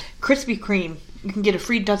not. Krispy Kreme, you can get a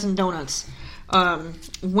free dozen donuts.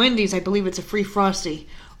 Wendy's, I believe it's a free Frosty.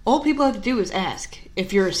 All people have to do is ask.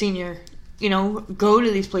 If you're a senior, you know, go to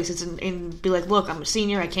these places and be like, look, I'm a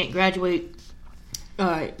senior, I can't graduate.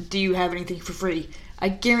 Do you have anything for free? I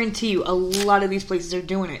guarantee you a lot of these places are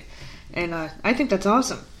doing it. And I think that's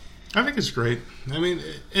awesome. I think it's great. I mean,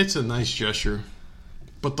 it's a nice gesture.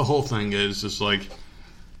 But the whole thing is like,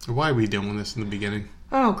 why are we doing this in the beginning?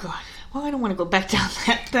 Oh, God. Well, I don't want to go back down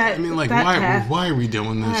that I mean, like, why are we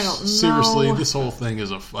doing this? I don't know. Seriously, this whole thing is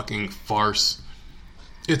a fucking farce.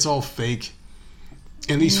 It's all fake.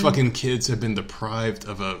 And these fucking kids have been deprived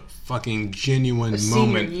of a fucking genuine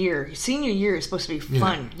moment. Senior year is supposed to be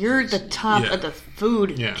fun. Yeah. You're the top of the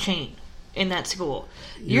food chain in that school.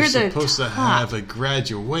 You're supposed to have a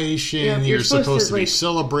graduation. Yeah, you're supposed to be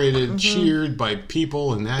celebrated, cheered by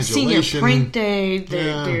people and adulation. Senior prank day.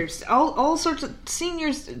 There's all sorts of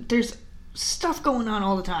seniors. There's stuff going on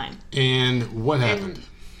all the time. And what happened?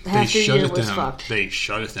 They shut it down. They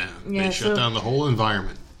shut it down. Yeah, they shut down the whole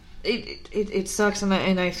environment. It sucks, and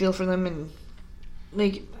I feel for them, and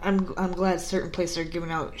like I'm glad certain places are giving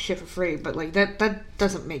out shit for free, but like that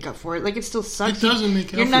doesn't make up for it. Like, it still sucks. It doesn't make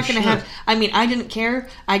up for it. You're not going to have. I mean, I didn't care.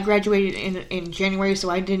 I graduated in January, so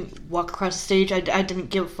I didn't walk across the stage. I didn't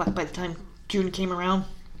give a fuck by the time June came around.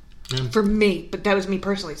 Yeah. For me, but that was me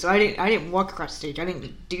personally. So I didn't walk across the stage. I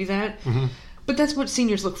didn't do that. Mm-hmm. But that's what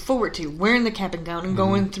seniors look forward to: wearing the cap and gown and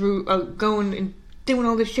going and doing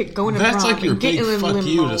all this shit, going to prom. That's like your big fuck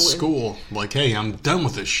you to school. Like, hey, I'm done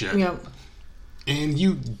with this shit. Yep. And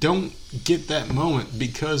you don't get that moment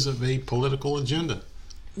because of a political agenda.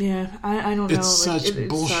 Yeah, I don't know. It's such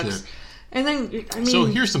bullshit. Sucks. And then, I mean... So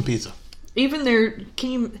here's some pizza. Even their...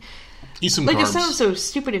 Can you... Eat some like, carbs. It sounds so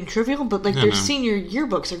stupid and trivial, but, like, their senior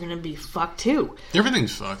yearbooks are going to be fucked, too.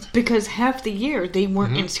 Everything's fucked. Because half the year, they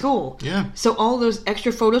weren't in school. Yeah. So all those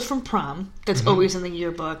extra photos from prom, that's always in the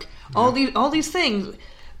yearbook, all these things,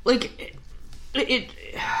 like, it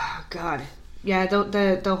oh, God. Yeah,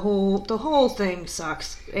 the whole thing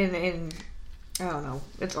sucks. And I don't know.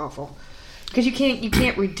 It's awful. Because you can't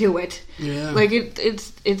redo it. Yeah. Like,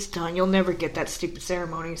 it's done. You'll never get that stupid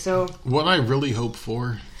ceremony, so... What I really hope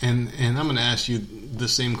for, and I'm going to ask you the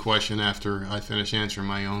same question after I finish answering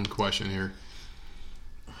my own question here,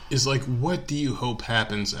 is, like, what do you hope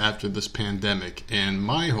happens after this pandemic? And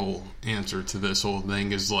my whole answer to this whole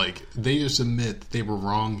thing is, like, they just admit they were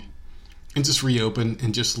wrong and just reopen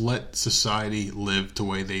and just let society live the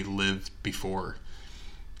way they lived before.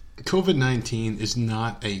 COVID-19 is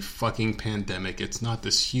not a fucking pandemic. It's not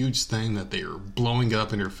this huge thing that they are blowing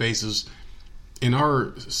up in your faces. In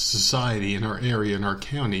our society, in our area, in our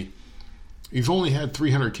county, we've only had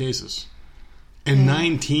 300 cases. And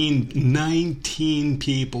 19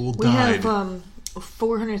 people died. We have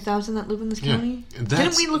 400,000 that live in this county.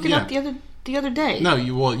 Didn't we look it up the other day? No,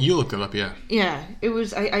 you looked it up, yeah. Yeah, it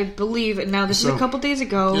was, I believe, and now this is a couple days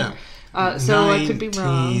ago. Yeah. So I could be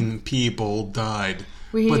wrong. 19 people died.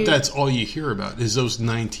 But that's all you hear about is those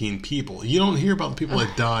 19 people. You don't hear about the people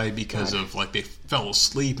that die because of, like, they fell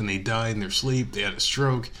asleep and they died in their sleep, they had a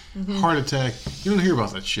stroke, heart attack. You don't hear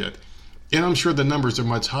about that shit. And I'm sure the numbers are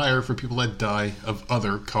much higher for people that die of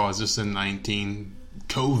other causes than 19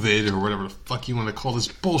 COVID or whatever the fuck you want to call this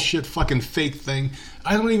bullshit fucking fake thing.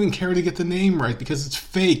 I don't even care to get the name right because it's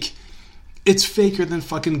fake. It's faker than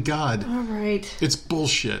fucking God. All right. It's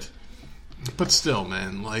bullshit. But still,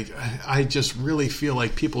 man, like, I just really feel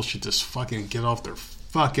like people should just fucking get off their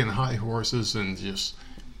fucking high horses and just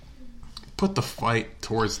put the fight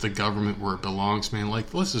towards the government where it belongs, man.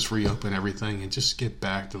 Like, let's just reopen everything and just get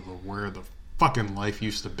back to where the fucking life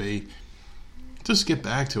used to be. Just get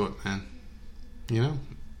back to it, man. You know?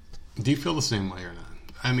 Do you feel the same way or not?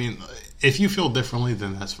 I mean, if you feel differently,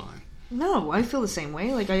 then that's fine. No, I feel the same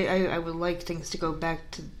way. Like, I would like things to go back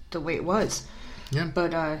to the way it was. Yeah.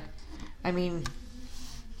 But, I mean,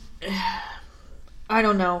 I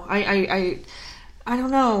don't know. I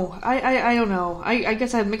don't know. I don't know. I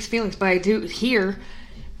guess I have mixed feelings, but I do here.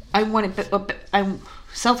 I want it.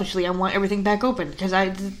 Selfishly, I want everything back open because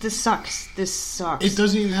this sucks. This sucks. It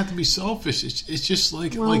doesn't even have to be selfish. It's just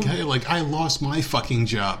like hey, like I lost my fucking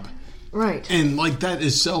job. Right. And, like, that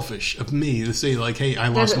is selfish of me to say, like, hey, I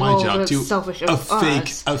lost my job to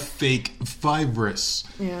a fake virus.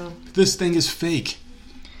 Yeah. This thing is fake.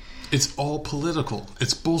 It's all political.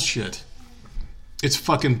 It's bullshit. It's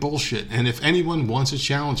fucking bullshit. And if anyone wants to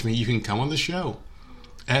challenge me, you can come on the show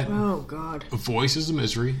at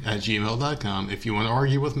voicesofmisery@gmail.com. If you want to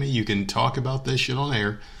argue with me, you can talk about this shit on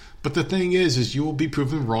air. But the thing is you will be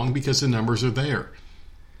proven wrong because the numbers are there.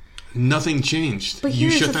 Nothing changed. But you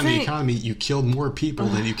shut down the economy. You killed more people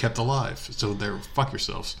than you kept alive. So fuck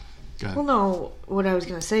yourselves. Go ahead. Well, no. What I was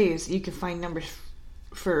going to say is you can find numbers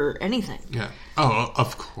for anything. Yeah. Oh,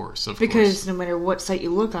 of course. Because no matter what site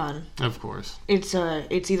you look on, of course, it's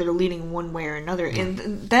either leaning one way or another, and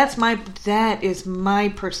that is my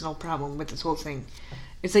personal problem with this whole thing.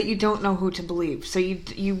 Is that you don't know who to believe. So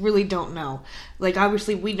you really don't know. Like,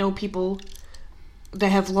 obviously, we know people that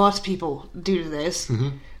have lost people due to this.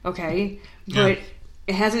 Mm-hmm. Okay, but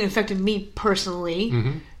it hasn't affected me personally,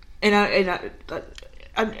 and I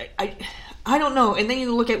don't know. And then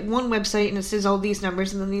you look at one website and it says all these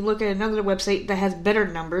numbers, and then you look at another website that has better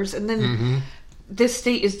numbers, and then this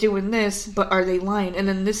state is doing this, but are they lying? And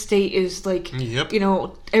then this state is like,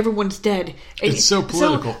 everyone's dead. It's so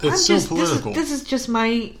political. This is just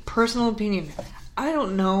my personal opinion. I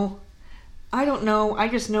don't know. I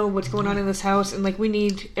just know what's going on in this house, and, like, we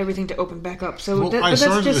need everything to open back up. So I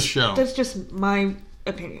started the show. That's just my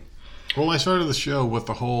opinion. Well, I started the show with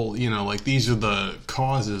the whole, like, these are the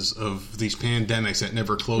causes of these pandemics that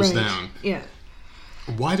never close down. Yeah.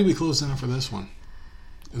 Why do we close down for this one?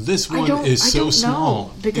 This one is so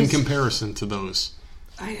small in comparison to those.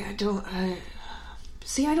 I don't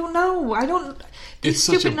know. These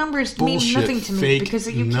stupid numbers mean nothing to me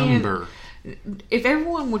because you can't. If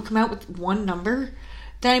everyone would come out with one number,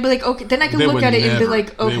 then I'd be like, okay. Then I could look at it and be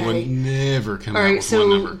like, okay. They would never come out with one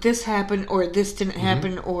number. So this happened, or this didn't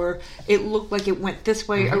happen, or it looked like it went this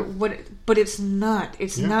way, or what. But it's not.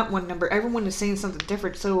 It's not one number. Everyone is saying something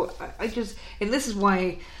different. So I just, and this is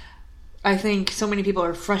why I think so many people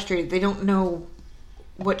are frustrated. They don't know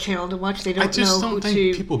what channel to watch. They don't know. I just don't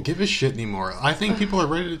think people give a shit anymore. I think people are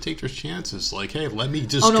ready to take their chances. Like, hey, let me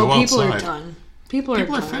just go outside. People are done. People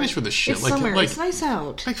are finished with this shit. It's summer. It's nice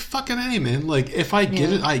out. Like, fucking A, man. Like, if I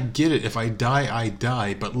get it, I get it. If I die, I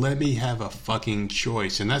die. But let me have a fucking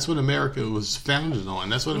choice. And that's what America was founded on.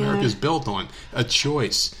 That's what America is built on. A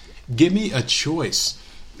choice. Give me a choice.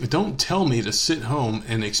 Don't tell me to sit home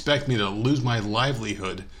and expect me to lose my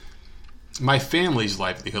livelihood. My family's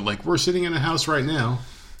livelihood. Like, we're sitting in a house right now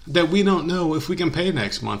that we don't know if we can pay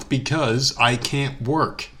next month because I can't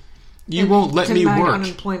work. You won't let me work.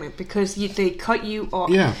 Unemployment because they cut you off.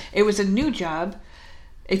 Yeah. It was a new job.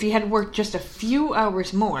 If you had worked just a few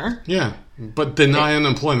hours more. Yeah. But deny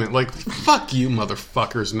unemployment. Like, fuck you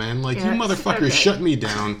motherfuckers, man. Like, you motherfuckers shut me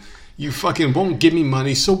down. You fucking won't give me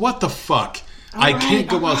money. So what the fuck? I can't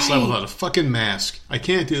go outside without a fucking mask. I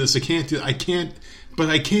can't do this. I can't do but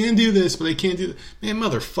I can do this, but I can't do that. Man,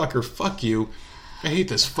 motherfucker, fuck you. I hate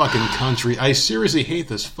this fucking country. I seriously hate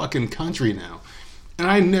this fucking country now. And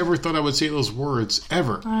I never thought I would say those words,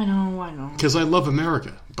 ever. I know. Because I love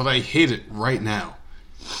America, but I hate it right now.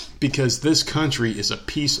 Because this country is a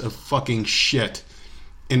piece of fucking shit.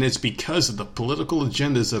 And it's because of the political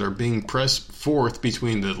agendas that are being pressed forth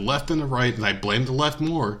between the left and the right, and I blame the left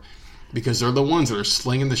more, because they're the ones that are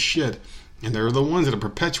slinging the shit, and they're the ones that are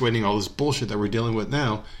perpetuating all this bullshit that we're dealing with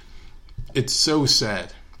now. It's so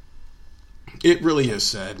sad. It really is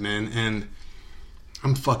sad, man, and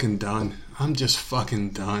I'm fucking done. I'm just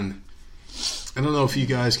fucking done. I don't know if you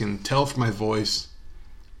guys can tell from my voice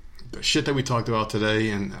the shit that we talked about today,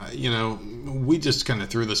 and we just kind of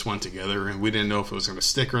threw this one together, and we didn't know if it was going to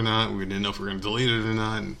stick or not. We didn't know if we were going to delete it or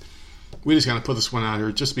not, and we just kind of put this one out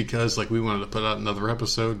here just because, like, we wanted to put out another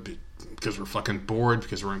episode because we're fucking bored,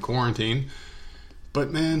 because we're in quarantine. But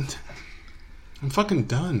man, I'm fucking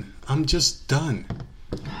done. I'm just done.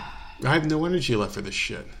 I have no energy left for this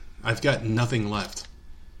shit. I've got nothing left.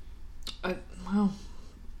 Well,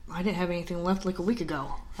 I didn't have anything left like a week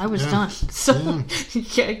ago. I was done. So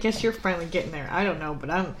I guess you're finally getting there. I don't know, but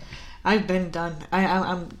I've been done.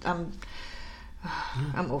 I'm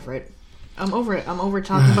over it. I'm over it. I'm over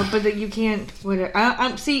talking about, but you can't.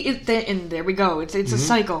 I'm see it. And there we go. It's a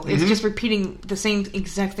cycle. It's just repeating the same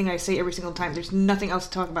exact thing I say every single time. There's nothing else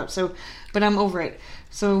to talk about. So, but I'm over it.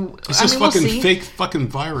 So it's this fucking fake fucking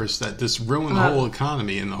virus that just ruined the whole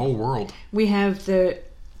economy and the whole world. We have the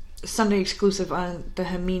Sunday exclusive on the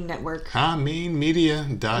Hameen Network.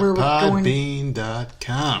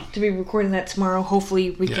 HameenMedia.podbean.com. To be recording that tomorrow.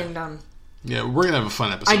 Hopefully we can. Yeah, we're going to have a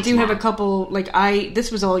fun episode I do tomorrow. have a couple,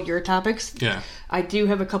 this was all your topics. Yeah. I do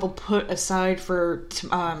have a couple put aside for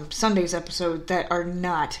Sunday's episode that are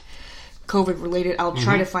not COVID related. I'll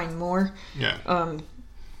try to find more. Yeah.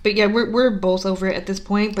 But yeah, we're both over it at this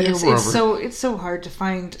point, but it's so hard to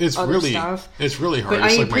find other stuff. It's really hard. But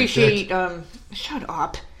I appreciate, shut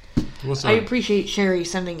up. What's up? I appreciate Sherry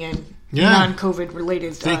sending in non-COVID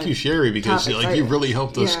related. Thank you, Sherry, because you really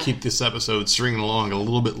helped us keep this episode stringing along a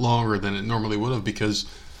little bit longer than it normally would have. Because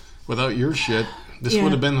without your shit, this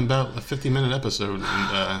would have been about a 50-minute episode,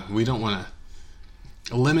 and we don't want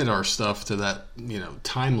to limit our stuff to that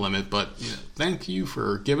time limit. But thank you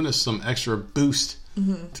for giving us some extra boost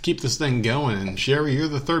to keep this thing going. And Sherry, you're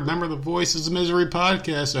the third member of the Voices of Misery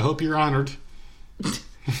podcast. I hope you're honored.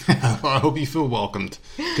 I hope you feel welcomed,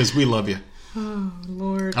 because we love you. Oh,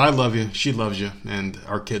 Lord. I love you. She loves you. And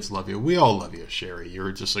our kids love you. We all love you, Sherry.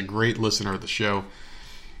 You're just a great listener of the show.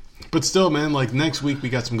 But still, man, next week we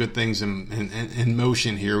got some good things in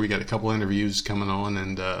motion here. We got a couple interviews coming on.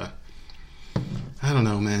 And I don't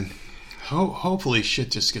know, man. Hopefully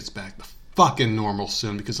shit just gets back to fucking normal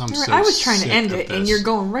soon, because I'm so sick. I was trying to end it, and you're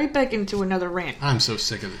going right back into another rant. I'm so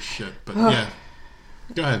sick of this shit. But yeah.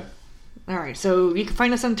 Go ahead. All right, so you can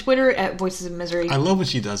find us on Twitter at Voices of Misery. I love when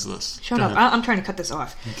she does this. Shut up. I'm trying to cut this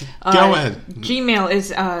off. Go ahead. Gmail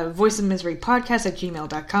is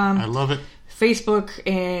voiceofmiserypodcast@gmail.com. I love it. Facebook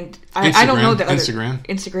and I don't know the other.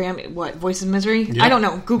 Instagram. What? Voice of Misery? Yep. I don't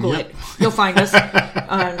know. Google it. You'll find us.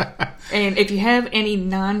 And if you have any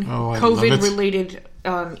non-COVID related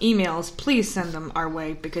emails, please send them our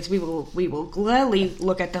way, because we will gladly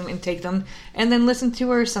look at them and take them, and then listen to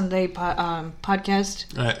our Sunday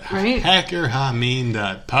podcast. Right?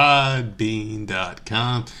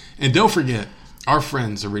 hackerhameen.podbean.com. And don't forget, our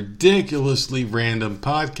friends, a ridiculously random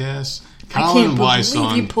podcast. Colin I can't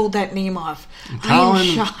believe you pulled that name off. Colin, I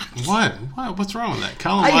am shocked. What? What's wrong with that?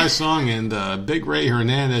 Colin Wysong and Big Ray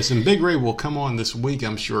Hernandez. And Big Ray will come on this week,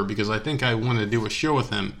 I'm sure, because I think I want to do a show with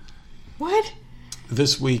him. What?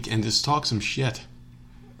 This week, and just talk some shit.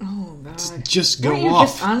 Oh, God. God. Just go Weren't you off.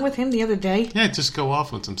 Just on with him the other day? Yeah, just go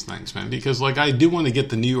off on some things, man. Because, like, I do want to get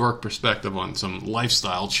the New York perspective on some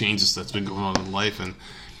lifestyle changes that's been going on in life. And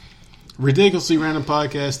Ridiculously Random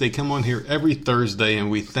Podcast, they come on here every Thursday,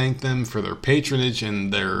 and we thank them for their patronage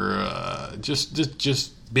and their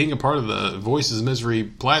just being a part of the Voices of Misery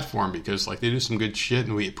platform. Because, like, they do some good shit,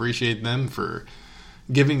 and we appreciate them for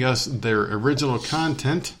giving us their original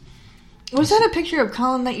content. Was that a picture of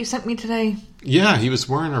Colin that you sent me today? Yeah, he was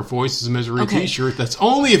wearing our Voices of Misery t-shirt that's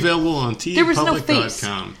only available on tpublic.com. There was no face.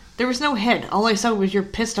 There was no head. All I saw was your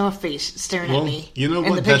pissed off face staring at me. You know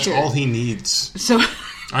what? That's all he needs. So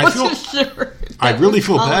I really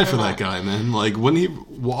feel bad for that guy, man. Like, when he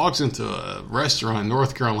walks into a restaurant in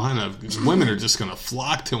North Carolina, women are just going to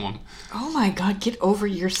flock to him. Oh my God, get over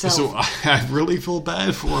yourself. So I really feel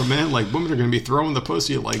bad for him, man. Like, women are going to be throwing the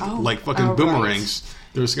pussy like fucking boomerangs. Right.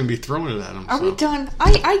 They're just going to be throwing it at him. Are we done?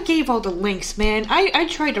 I gave all the links, man. I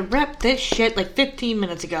tried to rep this shit like 15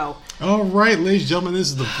 minutes ago. All right, ladies and gentlemen, this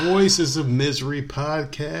is the Voices of Misery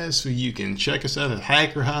podcast. So you can check us out at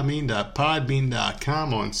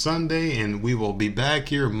hackerhameen.podbean.com on Sunday, and we will be back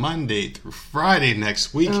here Monday through Friday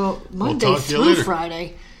next week. Monday through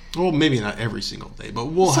Friday? Well, maybe not every single day, but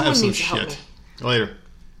we'll have some shit. Later.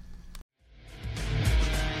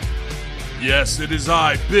 Yes, it is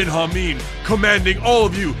I, Bin Hameen, commanding all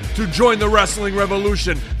of you to join the wrestling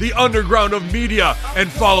revolution, the underground of media,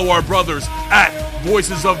 and follow our brothers at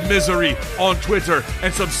Voices of Misery on Twitter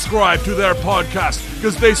and subscribe to their podcast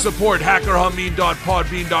because they support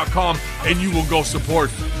hackerhameen.podbean.com and you will go support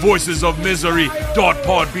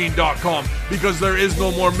voicesofmisery.podbean.com because there is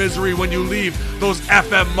no more misery when you leave those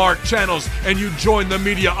FM marked channels and you join the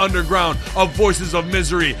media underground of Voices of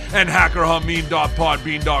Misery and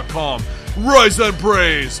hackerhameen.podbean.com. Rise and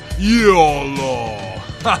praise, YOLO!